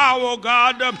your power, oh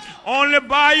God. Only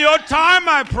by your time,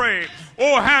 I pray.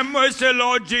 Oh, have mercy,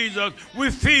 Lord Jesus. We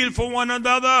feel for one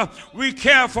another. We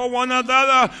care for one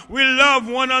another. We love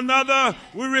one another.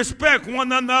 We respect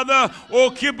one another.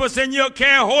 Oh, keep us in your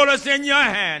care. Hold us in your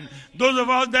hand. Those of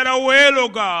us that are well, oh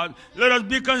God, let us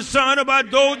be concerned about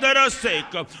those that are sick.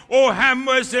 Oh, have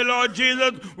mercy, Lord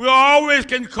Jesus. We always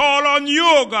can call on you,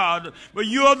 oh God, but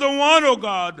you are the one, oh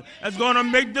God, that's going to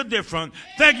make the difference.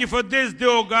 Thank you for this day,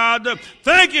 oh God.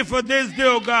 Thank you for this day,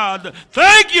 oh God.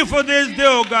 Thank you for this day,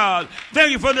 oh God.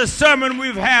 Thank you for the sermon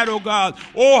we've had, oh God.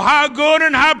 Oh, how good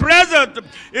and how pleasant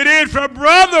it is for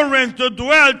brethren to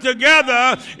dwell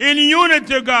together in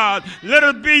unity, God. Let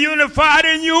us be unified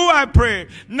in you, I pray.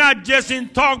 Not just in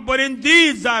talk, but in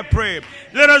deeds, I pray.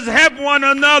 Let us help one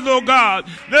another, oh God.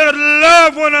 Let us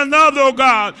love one another, oh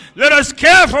God. Let us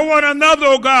care for one another,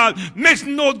 oh God. Makes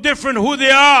no difference who they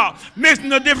are. Makes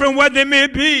no difference what they may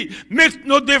be. Makes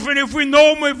no difference if we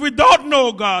know them, if we don't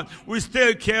know, God. We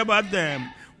still care about them.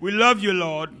 We love you,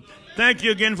 Lord. Thank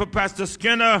you again for Pastor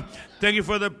Skinner. Thank you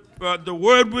for the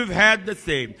word we've had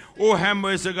today. Oh, have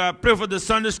mercy, God. Pray for the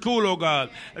Sunday school, oh God.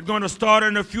 It's going to start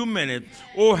in a few minutes.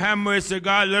 Oh, have mercy,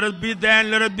 God. Let us be there and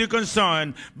let us be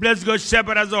concerned. Bless Good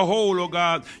Shepherd as a whole, oh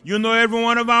God. You know every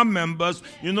one of our members.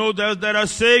 You know those that are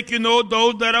sick. You know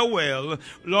those that are well.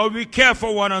 Lord, we care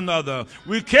for one another.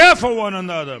 We care for one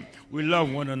another. We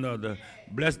love one another.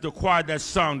 Bless the choir that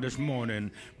sung this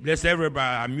morning. Bless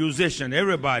everybody, our musician,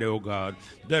 everybody, oh God,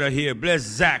 that are here. Bless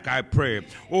Zach, I pray.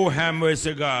 Oh, have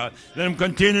mercy, God. Let him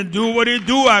continue to do what he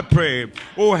do, I pray.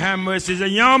 Oh, have mercy. He's a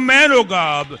young man, oh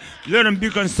God. Let him be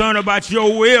concerned about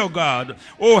your will, God.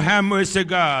 Oh, have mercy,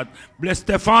 God. Bless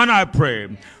Stefan, I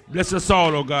pray. Bless us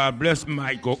all, oh God. Bless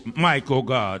Mike, oh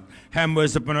God. Have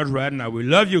mercy upon us right now. We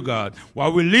love you, God.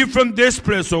 While we leave from this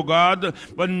place, oh God,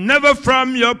 but never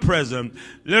from your presence.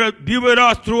 Let it be with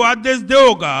us throughout this day,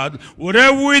 oh God.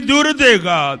 Whatever we do today,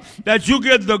 God, that you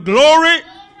get the glory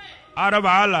out of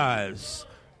our lives.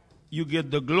 You get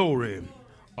the glory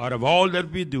out of all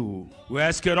that we do. We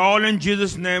ask it all in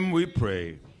Jesus' name we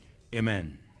pray.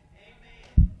 Amen.